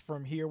options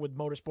from here with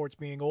motorsports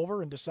being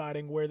over and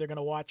deciding where they're going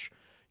to watch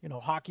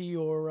hockey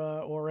or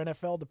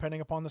NFL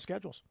depending upon the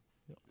schedules.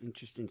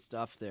 Interesting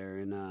stuff there,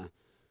 and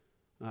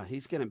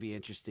he's going to be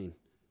interesting.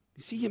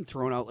 You see him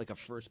throwing out like a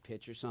first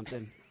pitch or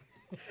something?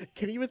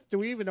 Do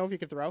we even know if he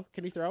can throw?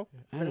 Can he throw?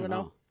 I don't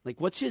know.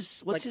 Like, what's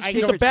his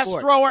He's the best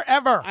thrower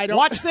ever.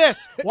 Watch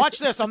this.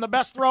 I'm the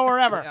best thrower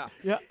ever.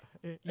 Yeah.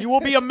 You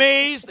will be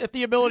amazed at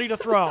the ability to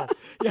throw.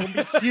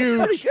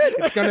 Huge.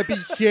 It's going to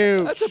be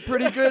huge. That's a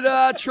pretty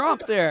good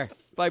Trump there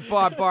by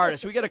Bob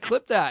Bardis. We got to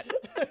clip that.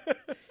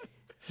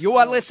 You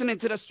are listening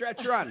to the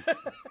Stretch Run.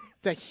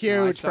 It's a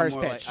huge first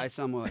pitch. I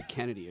sound more like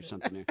Kennedy or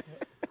something there.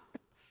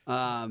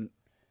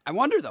 I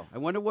wonder though. I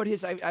wonder what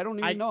his. I don't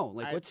even know.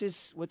 Like, what's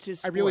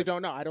his? I really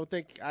don't know. I don't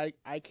think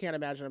I can't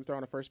imagine him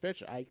throwing a first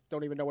pitch. I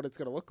don't even know what it's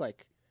going to look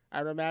like.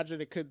 I would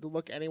imagine it could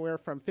look anywhere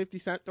from 50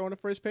 Cent throwing a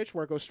first pitch,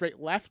 where it goes straight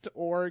left,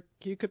 or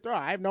he could throw.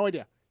 I have no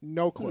idea.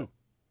 No clue.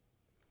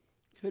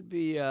 Could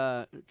be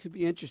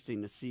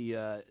interesting to see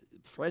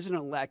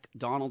President-elect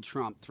Donald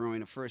Trump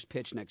throwing a first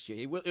pitch next year.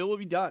 It will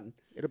be done.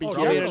 It'll be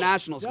probably at a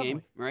Nationals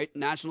game, right?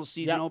 National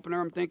season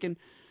opener, I'm thinking.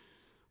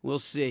 We'll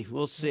see.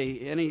 We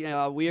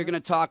are going to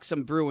talk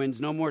some Bruins.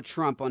 No more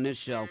Trump on this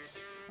show.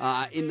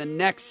 No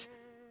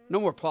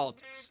more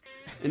politics.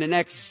 In the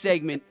next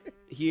segment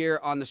here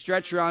on the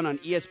Stretch Run on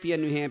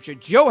ESPN New Hampshire,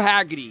 Joe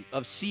Haggerty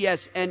of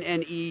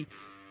CSNNE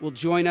will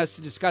join us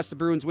to discuss the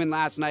Bruins' win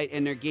last night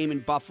and their game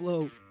in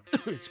Buffalo.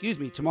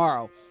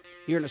 Tomorrow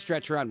here in the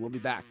Stretch Run. We'll be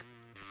back.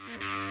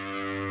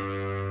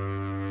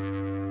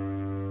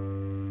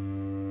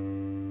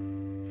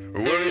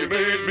 Well, you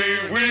made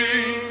me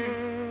weak.